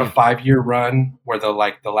 it was about a 5-year run where the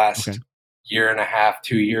last year and a half,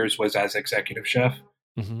 2 years was as executive chef.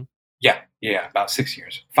 Mm-hmm. Yeah. Yeah, about 6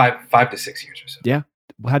 years, 5 to 6 years or so. Yeah.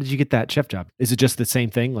 How did you get that chef job? Is it just the same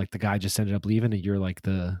thing? Like the guy just ended up leaving and you're like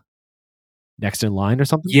the next in line or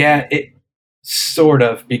something? Yeah, it sort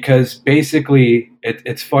of, because basically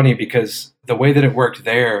it's funny because the way that it worked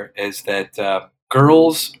there is that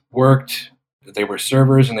girls worked, they were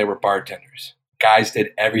servers and they were bartenders. Guys did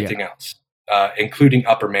everything else, including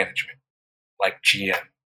upper management, like GM.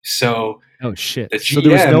 So oh shit! the So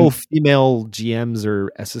there was GM, no female GMs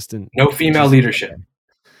or assistant, no female leadership. Okay.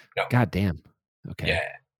 No. God damn. Okay.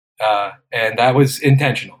 Yeah, and that was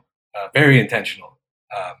intentional, very intentional.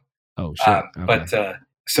 Oh shit! Okay. But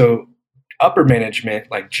so upper management,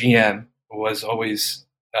 like GM, was always.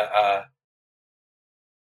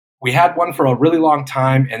 We had one for a really long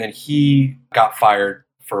time, and then he got fired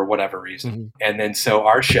for whatever reason. Mm-hmm. And then so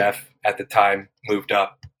our chef at the time moved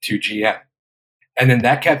up to GM. And then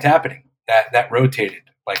that kept happening. That rotated.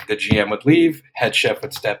 Like the GM would leave, head chef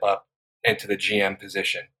would step up into the GM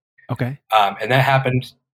position. Okay. And that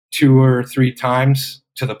happened 2 or 3 times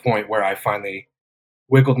to the point where I finally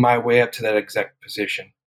wiggled my way up to that exec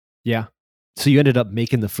position. Yeah. So you ended up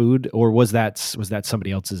making the food, or was that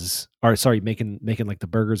somebody else's? Or sorry, making like the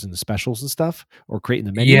burgers and the specials and stuff, or creating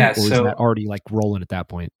the menu, or was that already like rolling at that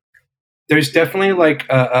point? There's definitely like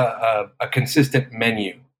a consistent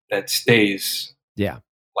menu that stays,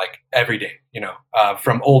 like every day,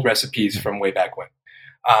 from old recipes from way back when.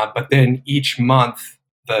 But then each month,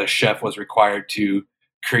 the chef was required to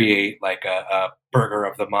create like a burger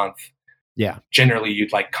of the month. Yeah. Generally,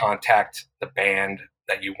 you'd like contact the band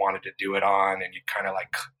that you wanted to do it on, and you kind of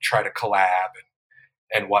like try to collab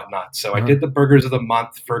and whatnot. So I did the burgers of the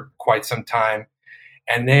month for quite some time.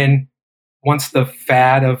 And then once the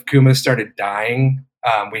fad of Kumas started dying,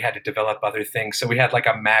 we had to develop other things. So we had like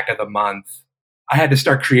a Mac of the month. I had to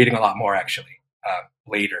start creating a lot more actually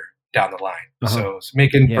later down the line. So I was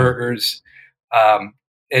making burgers.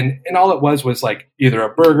 And all it was like either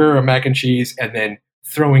a burger or mac and cheese, and then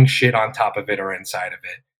throwing shit on top of it or inside of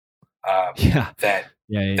it.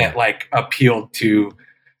 That like appealed to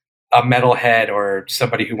a metalhead or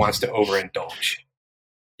somebody who wants to overindulge.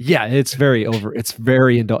 Yeah, it's very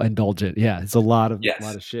indulgent. Yeah, it's a lot of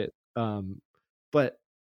shit. But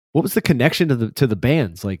what was the connection to the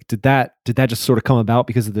bands? Like, did that just sort of come about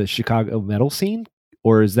because of the Chicago metal scene,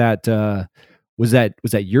 or is that was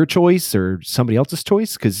that your choice or somebody else's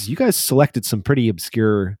choice? Because you guys selected some pretty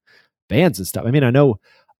obscure bands and stuff. I mean,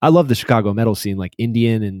 I love the Chicago metal scene, like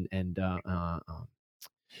Indian and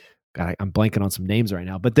God, I'm blanking on some names right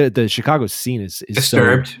now. But the Chicago scene is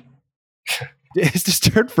Disturbed. Is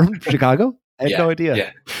Disturbed from Chicago? I had no idea.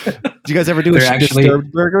 Yeah. Did you guys ever do a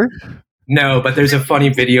Disturbed burger? No, but there's a funny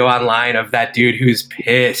video online of that dude who's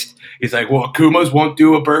pissed. He's like, "Well, Kumas won't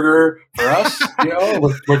do a burger for us.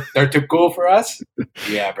 They're too cool for us."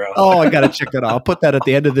 Yeah, bro. Oh, I gotta check that out. I'll put that at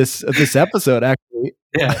the end of this episode. Actually,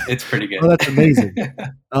 yeah, it's pretty good. Oh, that's amazing.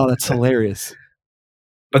 Oh, that's hilarious.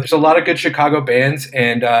 But there's a lot of good Chicago bands,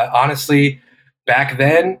 and honestly, back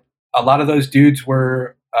then, a lot of those dudes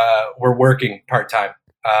were working part time.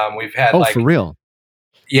 We've had for real.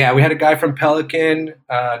 Yeah, we had a guy from Pelican,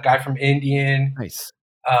 a guy from Indian. Nice.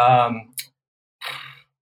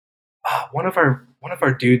 One of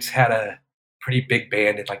our dudes had a pretty big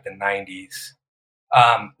band in like the 90s.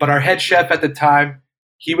 But our head chef at the time,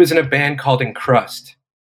 he was in a band called Encrust.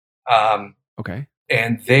 Okay.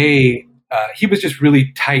 And he was just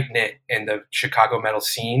really tight knit in the Chicago metal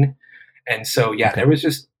scene. And so, there was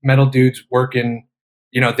just metal dudes working,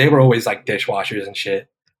 they were always like dishwashers and shit,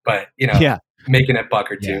 but making a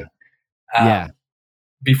buck or two,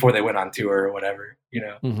 before they went on tour or whatever,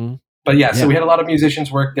 Mm-hmm. But so we had a lot of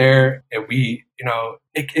musicians work there, and we,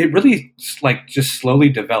 it really like just slowly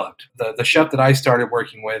developed. The chef that I started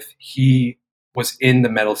working with, he was in the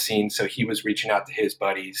metal scene, so he was reaching out to his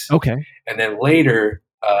buddies. Okay. And then later,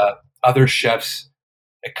 other chefs,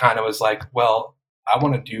 it kind of was like, well, I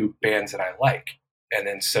want to do bands that I like. And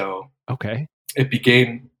then so it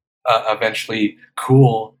became eventually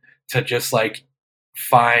cool to just like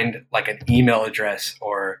find like an email address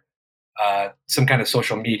or some kind of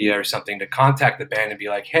social media or something to contact the band and be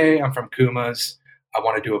like, "Hey, I'm from Kumas. I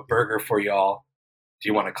want to do a burger for y'all. Do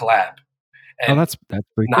you want to collab?" And that's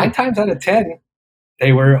pretty 9 times out of 10,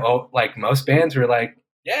 they were like, most bands were like,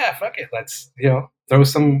 "Yeah, fuck it. Let's, throw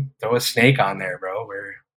a Snake on there, bro.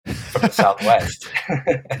 We're from the Southwest."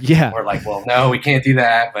 Yeah. We're like, "Well, no, we can't do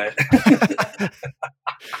that." But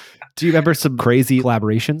do you remember some crazy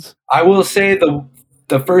collaborations? I will say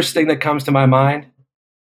the first thing that comes to my mind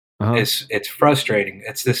is it's frustrating.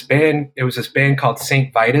 It's this band. It was this band called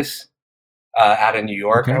Saint Vitus out of New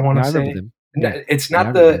York. I want to say. Yeah. It's Yeah, I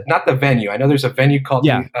not remember. not the venue. I know there's a venue called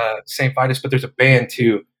Yeah. St. Vitus, but there's a band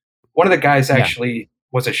too. One of the guys Yeah. actually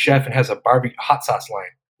was a chef and has a barbecue hot sauce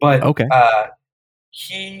line, but Okay.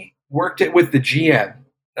 he worked it with the GM.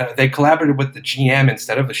 They collaborated with the GM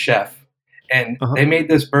instead of the chef, and Uh-huh. they made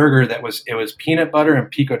this burger that was peanut butter and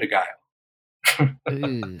pico de gallo.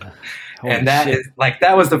 Ew. And that shit. is like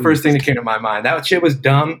that was the first thing that came to my mind. That shit was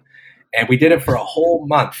dumb, and we did it for a whole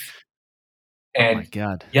month. And oh my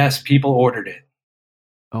God. yes, people ordered it.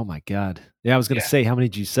 Oh my God. Yeah, I was gonna Yeah. say how many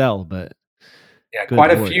did you sell, but Yeah, good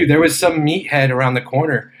quite a Lord. few. There was some meathead around the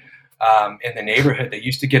corner in the neighborhood that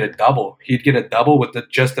used to get a double. He'd get a double with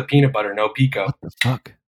just the peanut butter, no pico, What the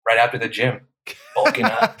fuck? right after the gym, bulking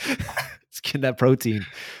up. It's getting that protein.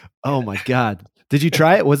 Oh my God. Did you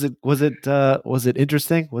try it? Was it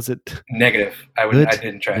interesting? Was it Negative. good? I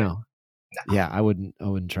didn't try it. No. Yeah, I wouldn't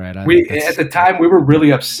try it either. We at the time we were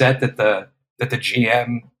really upset that the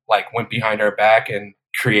GM like went behind our back and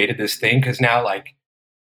created this thing, because now like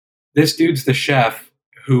this dude's the chef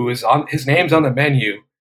who is on his name's on the menu,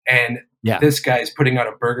 and Yeah. this guy's putting out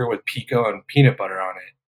a burger with pico and peanut butter on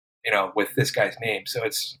it, you know, with this guy's name. So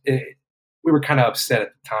we were kind of upset at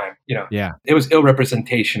the time, you know. Yeah. It was ill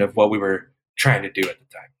representation of what we were trying to do at the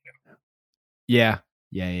time. You know? Yeah.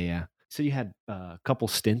 So you had a couple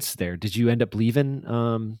stints there. Did you end up leaving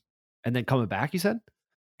and then coming back, you said?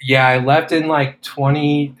 Yeah, I left in like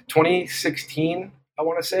 2016, I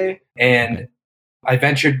want to say, and Okay. I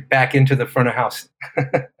ventured back into the front of house.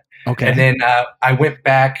 Okay. And then I went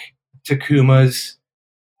back to Kuma's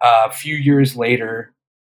a few years later,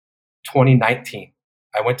 2019.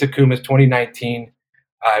 I went to Kuma's 2019.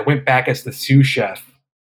 I went back as the sous chef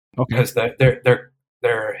Okay. because their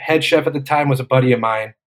head chef at the time was a buddy of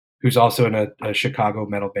mine who's also in a Chicago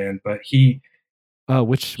metal band. But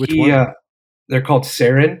Which one? They're called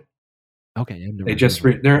Sarin. Okay. I've never They heard just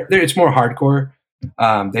of them. it's more hardcore.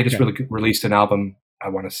 They just Okay. released an album, I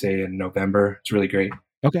want to say in November. It's really great.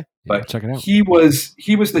 Okay. Yeah, But check it out. he was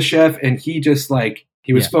the chef, and he just like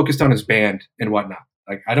he was Yeah. focused on his band and whatnot.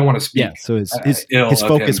 Like I don't want to speak. Yeah. So his ill his of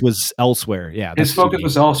focus him. was elsewhere. Yeah. His that's what you focus mean.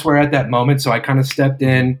 was elsewhere at that moment, so I kind of stepped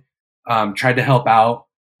in, tried to help out,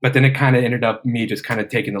 but then it kind of ended up me just kind of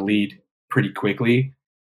taking the lead pretty quickly,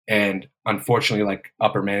 and unfortunately, like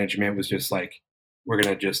upper management was just like, we're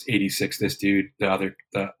gonna just 86 this dude, the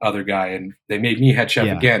other guy, and they made me head chef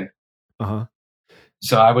Yeah. again. Uh-huh.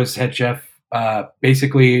 So I was head chef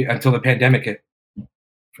basically until the pandemic hit.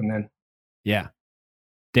 From then, Yeah.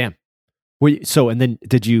 Damn. So and then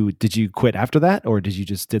did you quit after that, or did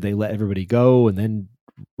they let everybody go and then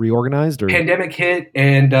reorganized, or pandemic hit,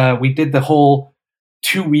 and we did the whole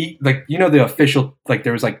 2 week, like, you know, the official, like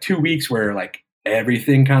there was like 2 weeks where like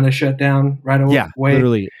everything kind of shut down right away. yeah,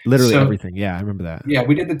 literally So- everything. Yeah, I remember that. Yeah,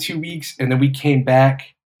 we did the 2 weeks, and then we came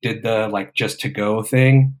back, did the like just to go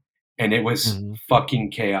thing, and it was Mhm. fucking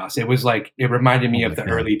chaos. It was like, it reminded me Oh of my the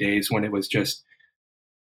God. early days when it was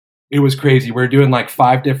crazy. We were doing like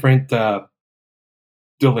 5 different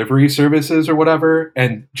delivery services or whatever,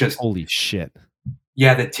 and just Holy shit.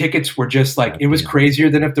 yeah, the tickets were just like, God it was damn. crazier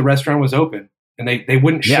than if the restaurant was open, and they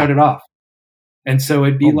wouldn't Yeah. shut it off. And so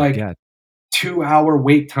it'd be Oh my like God. 2-hour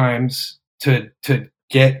wait times to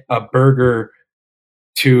get a burger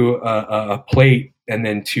to a plate, and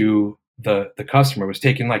then to the customer was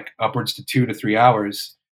taking like upwards to 2 to 3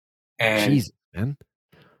 hours. And Jesus, man.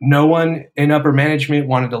 no one in upper management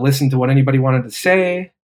wanted to listen to what anybody wanted to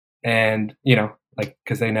say. And, you know, like,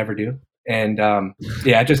 cause they never do. And,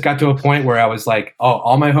 yeah, I just got to a point where I was like, oh,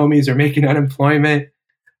 all my homies are making unemployment,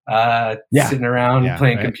 Yeah. sitting around Yeah,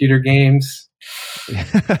 playing right. computer games.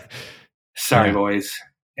 Sorry, Yeah. boys.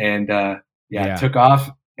 And, Yeah. I took off,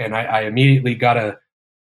 and I immediately got a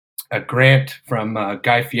grant from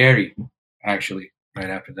Guy Fieri, actually, right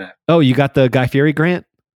after that. Oh, you got the Guy Fieri grant?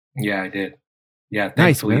 Yeah, I did. Yeah, Nice,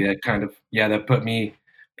 thankfully man. that kind of that put me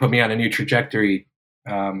on a new trajectory,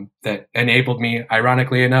 that enabled me,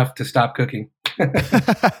 ironically enough, to stop cooking.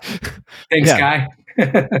 Thanks, Yeah.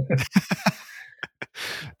 Guy.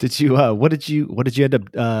 Did you what did you end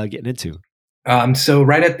up getting into? So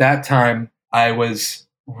right at that time, I was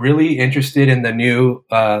really interested in the new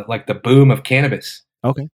like the boom of cannabis,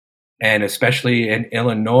 Okay. and especially in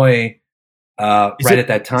Illinois. Is Right it- at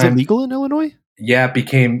that Is time, it legal in Illinois? yeah,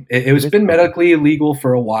 it was It is? been medically illegal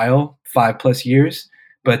for a while, 5+ years,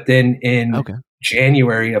 but then in Okay.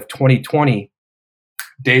 January of 2020,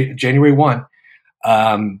 January 1,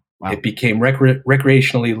 Wow. it became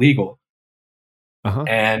recreationally legal. Uh-huh.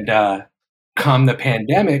 And come the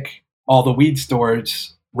pandemic, all the weed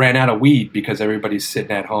stores ran out of weed because everybody's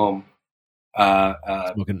sitting at home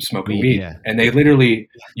smoking weed. Yeah. And they literally,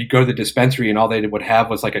 you'd go to the dispensary and all they would have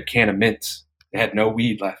was like a can of mints. They had no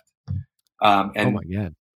weed left. And oh my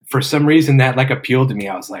God. for some reason that like appealed to me.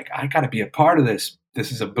 I was like, I got to be a part of this.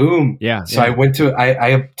 This is a boom. Yeah. So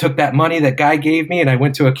I took that money that guy gave me and I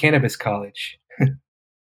went to a cannabis college.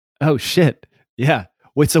 Oh shit. Yeah.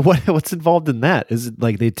 Wait, so what's involved in that? Is it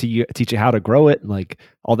like they teach you how to grow it and like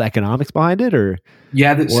all the economics behind it, or?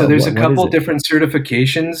 Yeah. So there's a couple different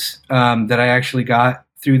certifications that I actually got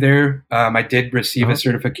through there. I did receive a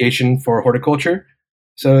certification for horticulture.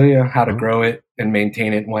 So how to grow it and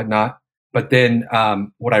maintain it and whatnot. But then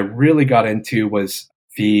what I really got into was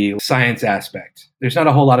the science aspect. There's not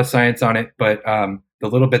a whole lot of science on it, but the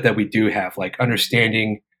little bit that we do have, like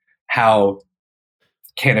understanding how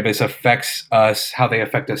cannabis affects us, how they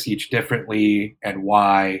affect us each differently, and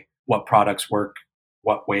why, what products work,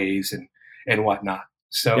 what ways, and whatnot.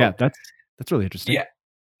 So yeah, that's really interesting. Yeah,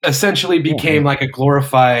 essentially became like a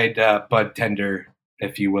glorified bud tender,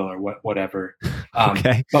 if you will, or whatever.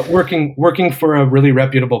 Okay. But working for a really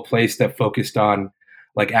reputable place that focused on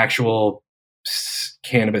like actual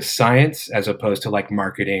cannabis science as opposed to like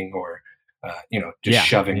marketing or just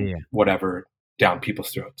shoving whatever down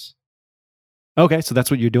people's throats. Okay, so that's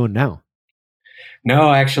what you're doing now.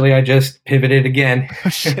 No, actually, I just pivoted again.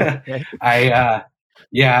 Okay.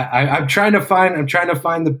 I'm trying to find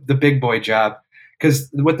the big boy job, because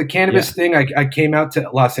with the cannabis thing, I came out to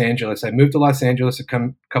Los Angeles. I moved to Los Angeles a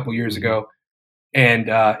couple years ago, and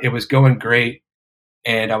it was going great.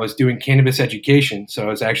 And I was doing cannabis education, so I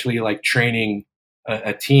was actually like training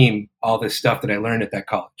a team, all this stuff that I learned at that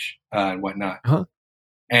college and whatnot. Uh-huh.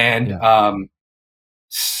 And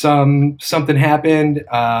something happened.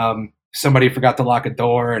 Somebody forgot to lock a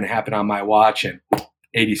door, and it happened on my watch. And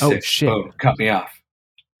 86, boom, cut me off.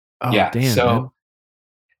 Oh, yeah, damn.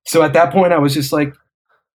 So at that point, I was just like,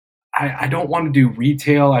 I don't want to do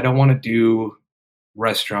retail. I don't want to do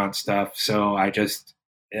restaurant stuff. So I just,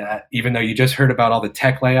 even though you just heard about all the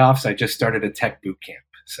tech layoffs, I just started a tech boot camp.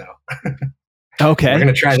 So okay, we're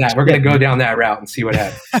gonna try that. We're gonna go down that route and see what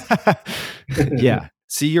happens. Yeah.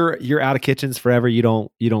 See, you're out of kitchens forever. You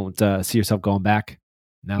don't see yourself going back.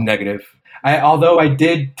 No. Negative. Although I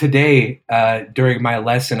did today during my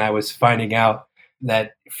lesson, I was finding out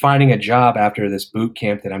that finding a job after this boot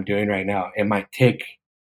camp that I'm doing right now, it might take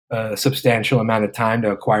a substantial amount of time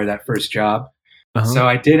to acquire that first job. Uh-huh. So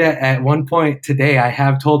I did at one point today. I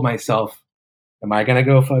have told myself, am I going to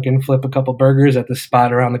go fucking flip a couple burgers at the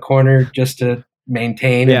spot around the corner just to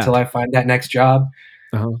maintain until I find that next job?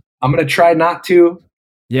 Uh-huh. I'm going to try not to.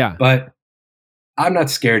 Yeah. But I'm not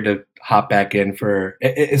scared to hop back in for,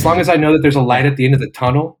 as long as I know that there's a light at the end of the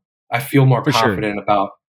tunnel, I feel more confident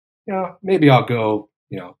about, maybe I'll go,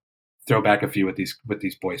 throw back a few with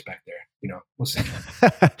these boys back there. We'll see.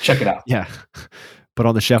 Check it out. Yeah. But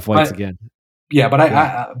on the chef whites again. Yeah.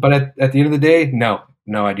 But but at the end of the day, no,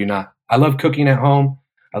 I do not. I love cooking at home.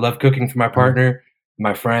 I love cooking for my partner,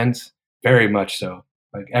 my friends, very much so.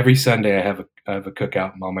 Like every Sunday I have a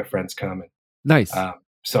cookout and all my friends come. And, nice.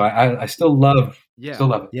 So I still love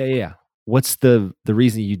it. Yeah. What's the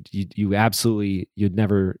reason you absolutely, you'd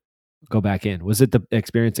never go back in? Was it the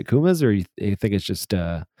experience at Kuma's, or you think it's just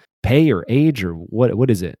pay or age, or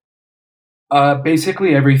what is it?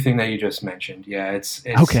 Basically everything that you just mentioned. Yeah, it's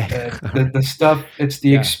okay. The stuff. It's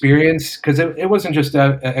the experience, because it wasn't just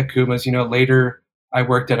at Kuma's. Later I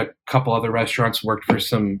worked at a couple other restaurants. Worked for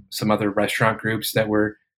some other restaurant groups that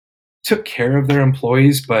took care of their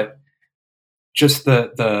employees, but just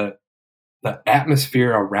the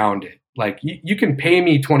atmosphere around it. Like you can pay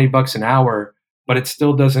me $20 an hour, but it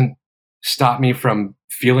still doesn't stop me from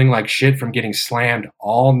feeling like shit from getting slammed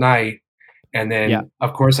all night. And then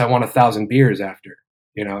of course I want 1,000 beers after,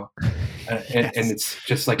 and it's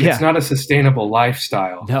just like, it's not a sustainable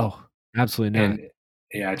lifestyle. No, absolutely not.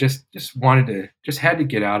 And I just had to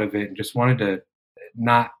get out of it, and just wanted to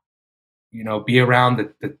not, be around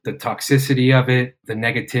the toxicity of it, the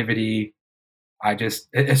negativity.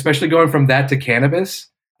 Especially going from that to cannabis,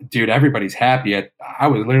 dude, everybody's happy. I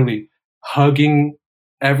was literally hugging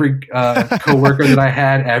every coworker that I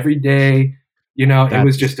had every day. It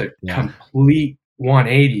was just a complete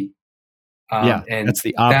 180. And that's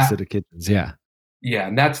the opposite of kitchens. Yeah. Yeah.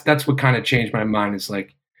 And that's what kind of changed my mind, is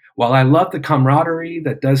like, while I love the camaraderie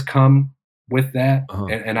that does come with that,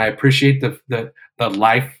 and I appreciate the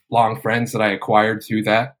lifelong friends that I acquired through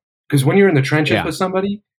that, because when you're in the trenches with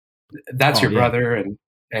somebody, that's your brother,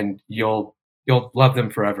 and you'll love them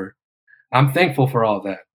forever. I'm thankful for all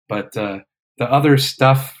that, but the other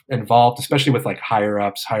stuff involved, especially with like higher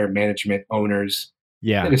ups, higher management, owners,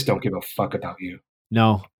 they just don't give a fuck about you.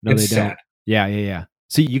 No, it's they sad. don't. Yeah.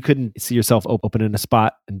 So you couldn't see yourself opening a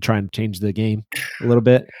spot and trying to change the game a little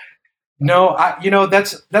bit? No,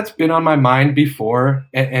 that's been on my mind before,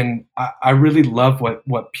 and I really love what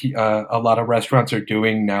a lot of restaurants are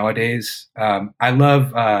doing nowadays. I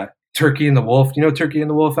love Turkey and the Wolf. You know Turkey and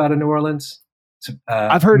the Wolf out of New Orleans.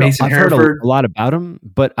 I've heard Mason I've heard Hereford. a lot about him,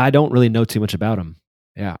 but I don't really know too much about him.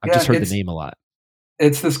 Yeah, I've just heard the name a lot.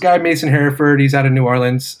 It's this guy Mason Hereford. He's out of New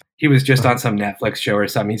Orleans. He was just on some Netflix show or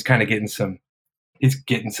something. He's kind of getting some. He's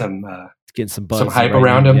getting some buzz, some hype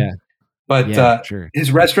around him. Yeah. But sure.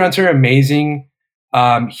 His restaurants are amazing.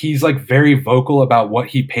 He's like very vocal about what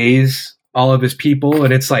he pays all of his people,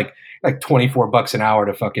 and it's like $24 an hour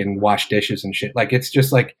to fucking wash dishes and shit. Like it's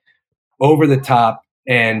just like over the top,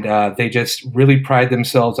 and they just really pride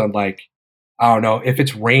themselves on like, I don't know, if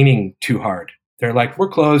it's raining too hard, they're like, we're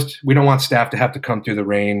closed. We don't want staff to have to come through the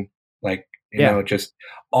rain. Like, you know, just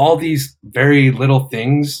all these very little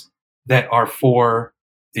things that are for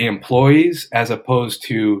the employees as opposed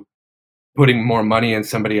to putting more money in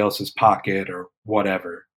somebody else's pocket or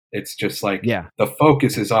whatever. It's just like the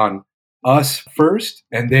focus is on us first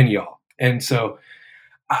and then y'all. And so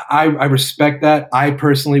I respect that. I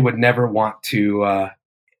personally would never want to.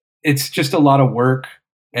 It's just a lot of work,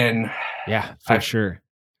 and for sure.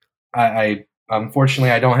 I unfortunately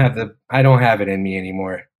I don't have it in me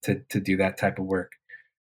anymore to do that type of work.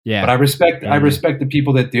 Yeah, but I respect the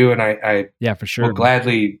people that do, and I for sure will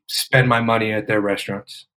gladly spend my money at their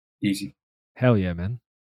restaurants. Easy. Hell yeah, man.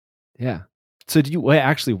 Yeah. So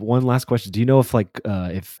actually, one last question. Do you know if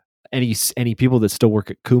if any people that still work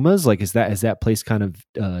at Kuma's, like is that place kind of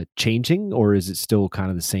changing, or is it still kind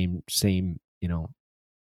of the same,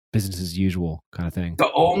 business as usual kind of thing?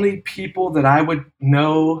 The only people that I would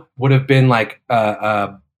know would have been like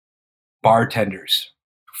bartenders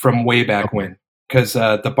from way back when, because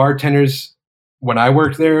the bartenders when I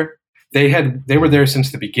worked there, they were there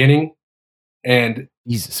since the beginning, and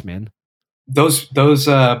Jesus, man. Those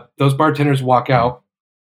bartenders walk out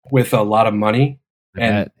with a lot of money,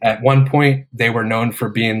 and at one point they were known for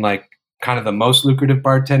being like kind of the most lucrative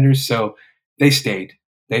bartenders, so they stayed.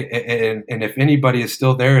 And if anybody is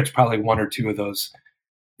still there, it's probably one or two of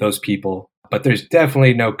those people. But there's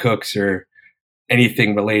definitely no cooks or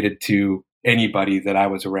anything related to anybody that I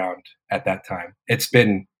was around at that time. It's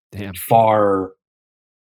been far.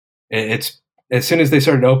 It's as soon as they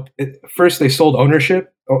started first they sold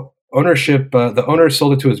ownership. The owner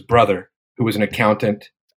sold it to his brother, who was an accountant,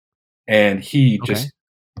 and he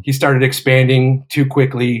started expanding too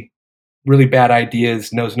quickly, really bad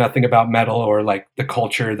ideas, knows nothing about metal or like the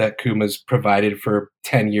culture that Kuma's provided for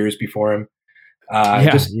 10 years before him.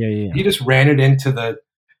 He just ran it into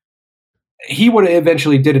he would have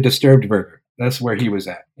eventually did a Disturbed burger. That's where he was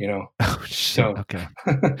at, you know? Oh, shit. So, okay.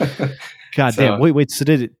 God damn. Wait. So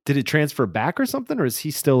did it transfer back or something, or is he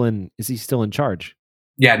still in charge?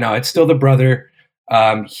 Yeah, no, it's still the brother.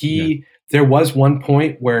 There was one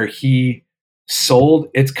point where he sold,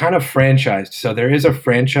 it's kind of franchised. So there is a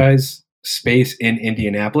franchise space in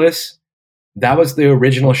Indianapolis. That was the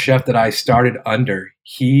original chef that I started under.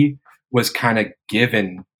 He was kind of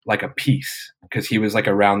given like a piece because he was like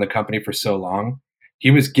around the company for so long.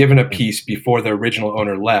 He was given a piece before the original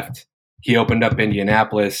owner left. He opened up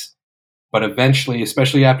Indianapolis, but eventually,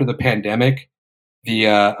 especially after the pandemic, the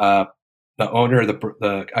owner,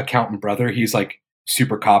 the accountant brother, he's like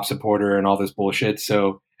super cop supporter and all this bullshit.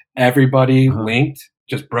 So everybody linked,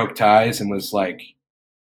 just broke ties and was like,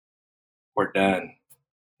 we're done.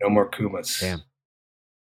 No more Kumas. Damn.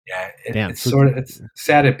 Yeah. It's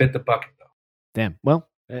sad it bit the bucket though. Damn. Well,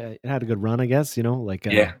 it had a good run, I guess,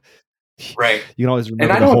 right. You can always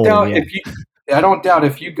remember. And I don't doubt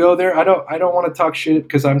if you go there, I don't want to talk shit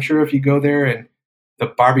because I'm sure if you go there and the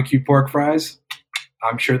barbecue pork fries,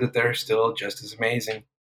 I'm sure that they're still just as amazing,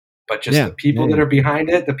 but just the people that are behind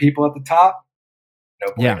it, the people at the top,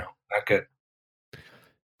 no bueno, not good.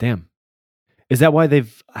 Damn. Is that why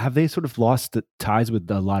have they sort of lost the ties with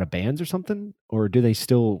a lot of bands or something, or do they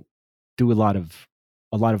still do a lot of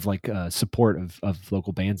like support of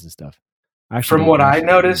local bands and stuff? From what I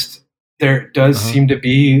noticed, there does seem to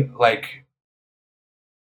be like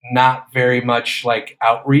not very much like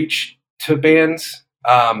outreach to bands.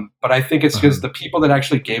 But I think it's because the people that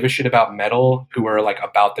actually gave a shit about metal, who were like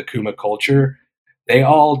about the Kuma culture, they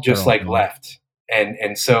all just like left.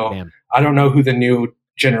 And so I don't know who the new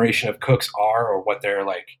generation of cooks are or what their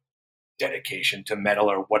like dedication to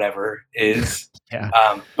metal or whatever is.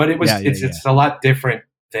 But it's a lot different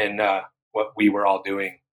than what we were all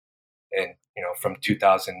doing in, from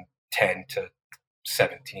 2010 to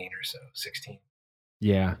 17 or so, 16.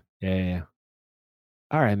 Yeah.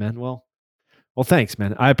 All right, man. Well, thanks,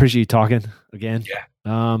 man. I appreciate you talking again. Yeah.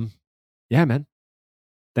 Yeah, man.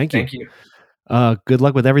 Thank you. Thank you. Good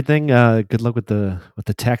luck with everything. Good luck with the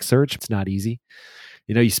tech search. It's not easy.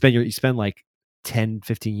 You spend like 10,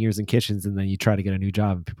 15 years in kitchens, and then you try to get a new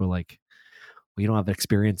job, and people are like, well, you don't have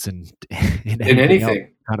experience in in In anything else.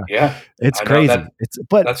 anything. Kind of, Yeah. it's I know crazy.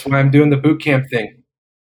 But that's why I'm doing the boot camp thing.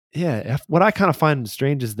 yeah, what I kind of find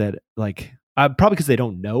strange is that like probably because they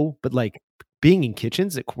don't know, but like being in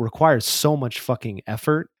kitchens, it requires so much fucking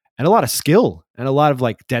effort and a lot of skill and a lot of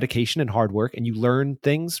like dedication and hard work, and you learn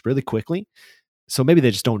things really quickly. So maybe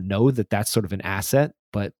they just don't know that that's sort of an asset,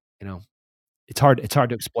 but it's hard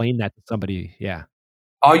to explain that to somebody. Yeah.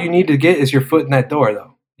 All you need to get is your foot in that door,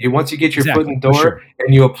 though. Once you get your foot in Exactly. the For door sure.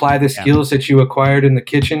 and you apply the Yeah. skills that you acquired in the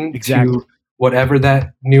kitchen Exactly. to whatever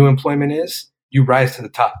that new employment is, you rise to the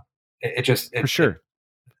top. For sure.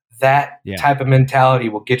 That Yeah. type of mentality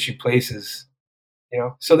will get you places,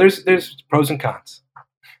 So there's pros and cons,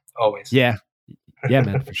 always. Yeah. Yeah,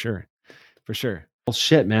 man, for sure. For sure. Well,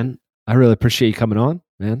 shit, man. I really appreciate you coming on,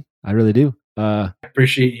 man. I really do. I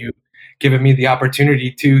appreciate you giving me the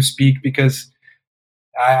opportunity to speak because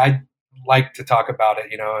I like to talk about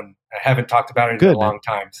it, and I haven't talked about it in a long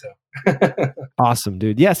time. So awesome,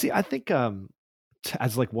 dude. Yeah. See, I think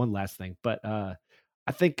as like one last thing, but I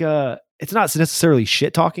think it's not necessarily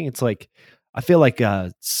shit talking. It's like I feel like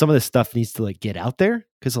some of this stuff needs to like get out there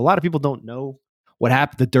because a lot of people don't know what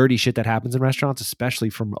happened, the dirty shit that happens in restaurants,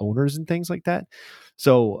 especially from owners and things like that.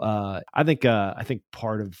 So I think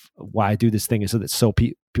part of why I do this thing is so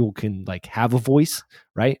that people can like have a voice,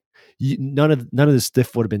 right? None of this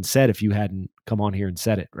stuff would have been said if you hadn't come on here and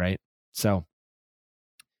said it, right? So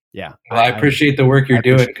yeah. Well, I appreciate the work you're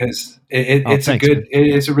doing because it's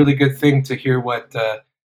a really good thing to hear what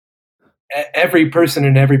every person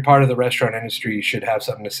in every part of the restaurant industry should have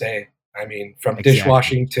something to say. I mean, from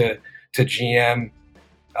dishwashing to GM,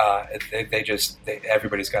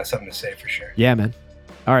 everybody's got something to say for sure. Yeah, man.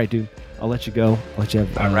 All right, dude. I'll let you go. I'll let you have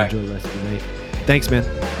enjoy the rest of the night. Thanks, man.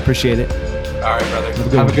 Appreciate it. All right, brother.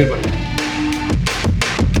 Have a good one.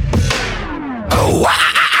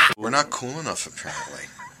 We're not cool enough, apparently.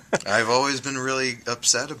 I've always been really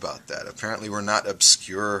upset about that. Apparently, we're not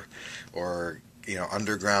obscure or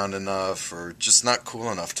underground enough, or just not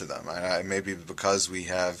cool enough to them. Maybe because we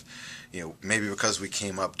have, maybe because we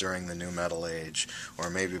came up during the new metal age,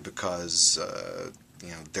 or maybe because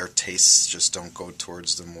their tastes just don't go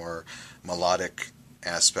towards the more melodic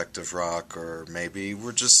aspect of rock, or maybe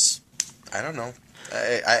we're just, I don't know.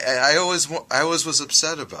 I always was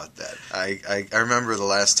upset about that. I remember the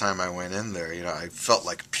last time I went in there, I felt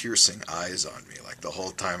like piercing eyes on me, like the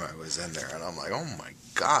whole time I was in there, and I'm like, oh my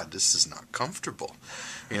God, this is not comfortable.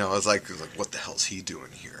 It's like what the hell's he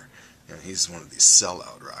doing here? He's one of these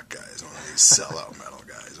sellout rock guys, one of these sellout metal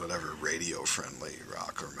guys, whatever, radio friendly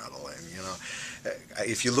rock or metal. And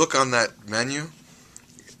if you look on that menu,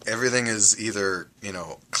 everything is either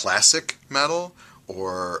classic metal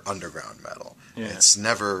or underground metal. Yeah. It's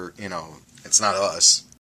never, it's not us.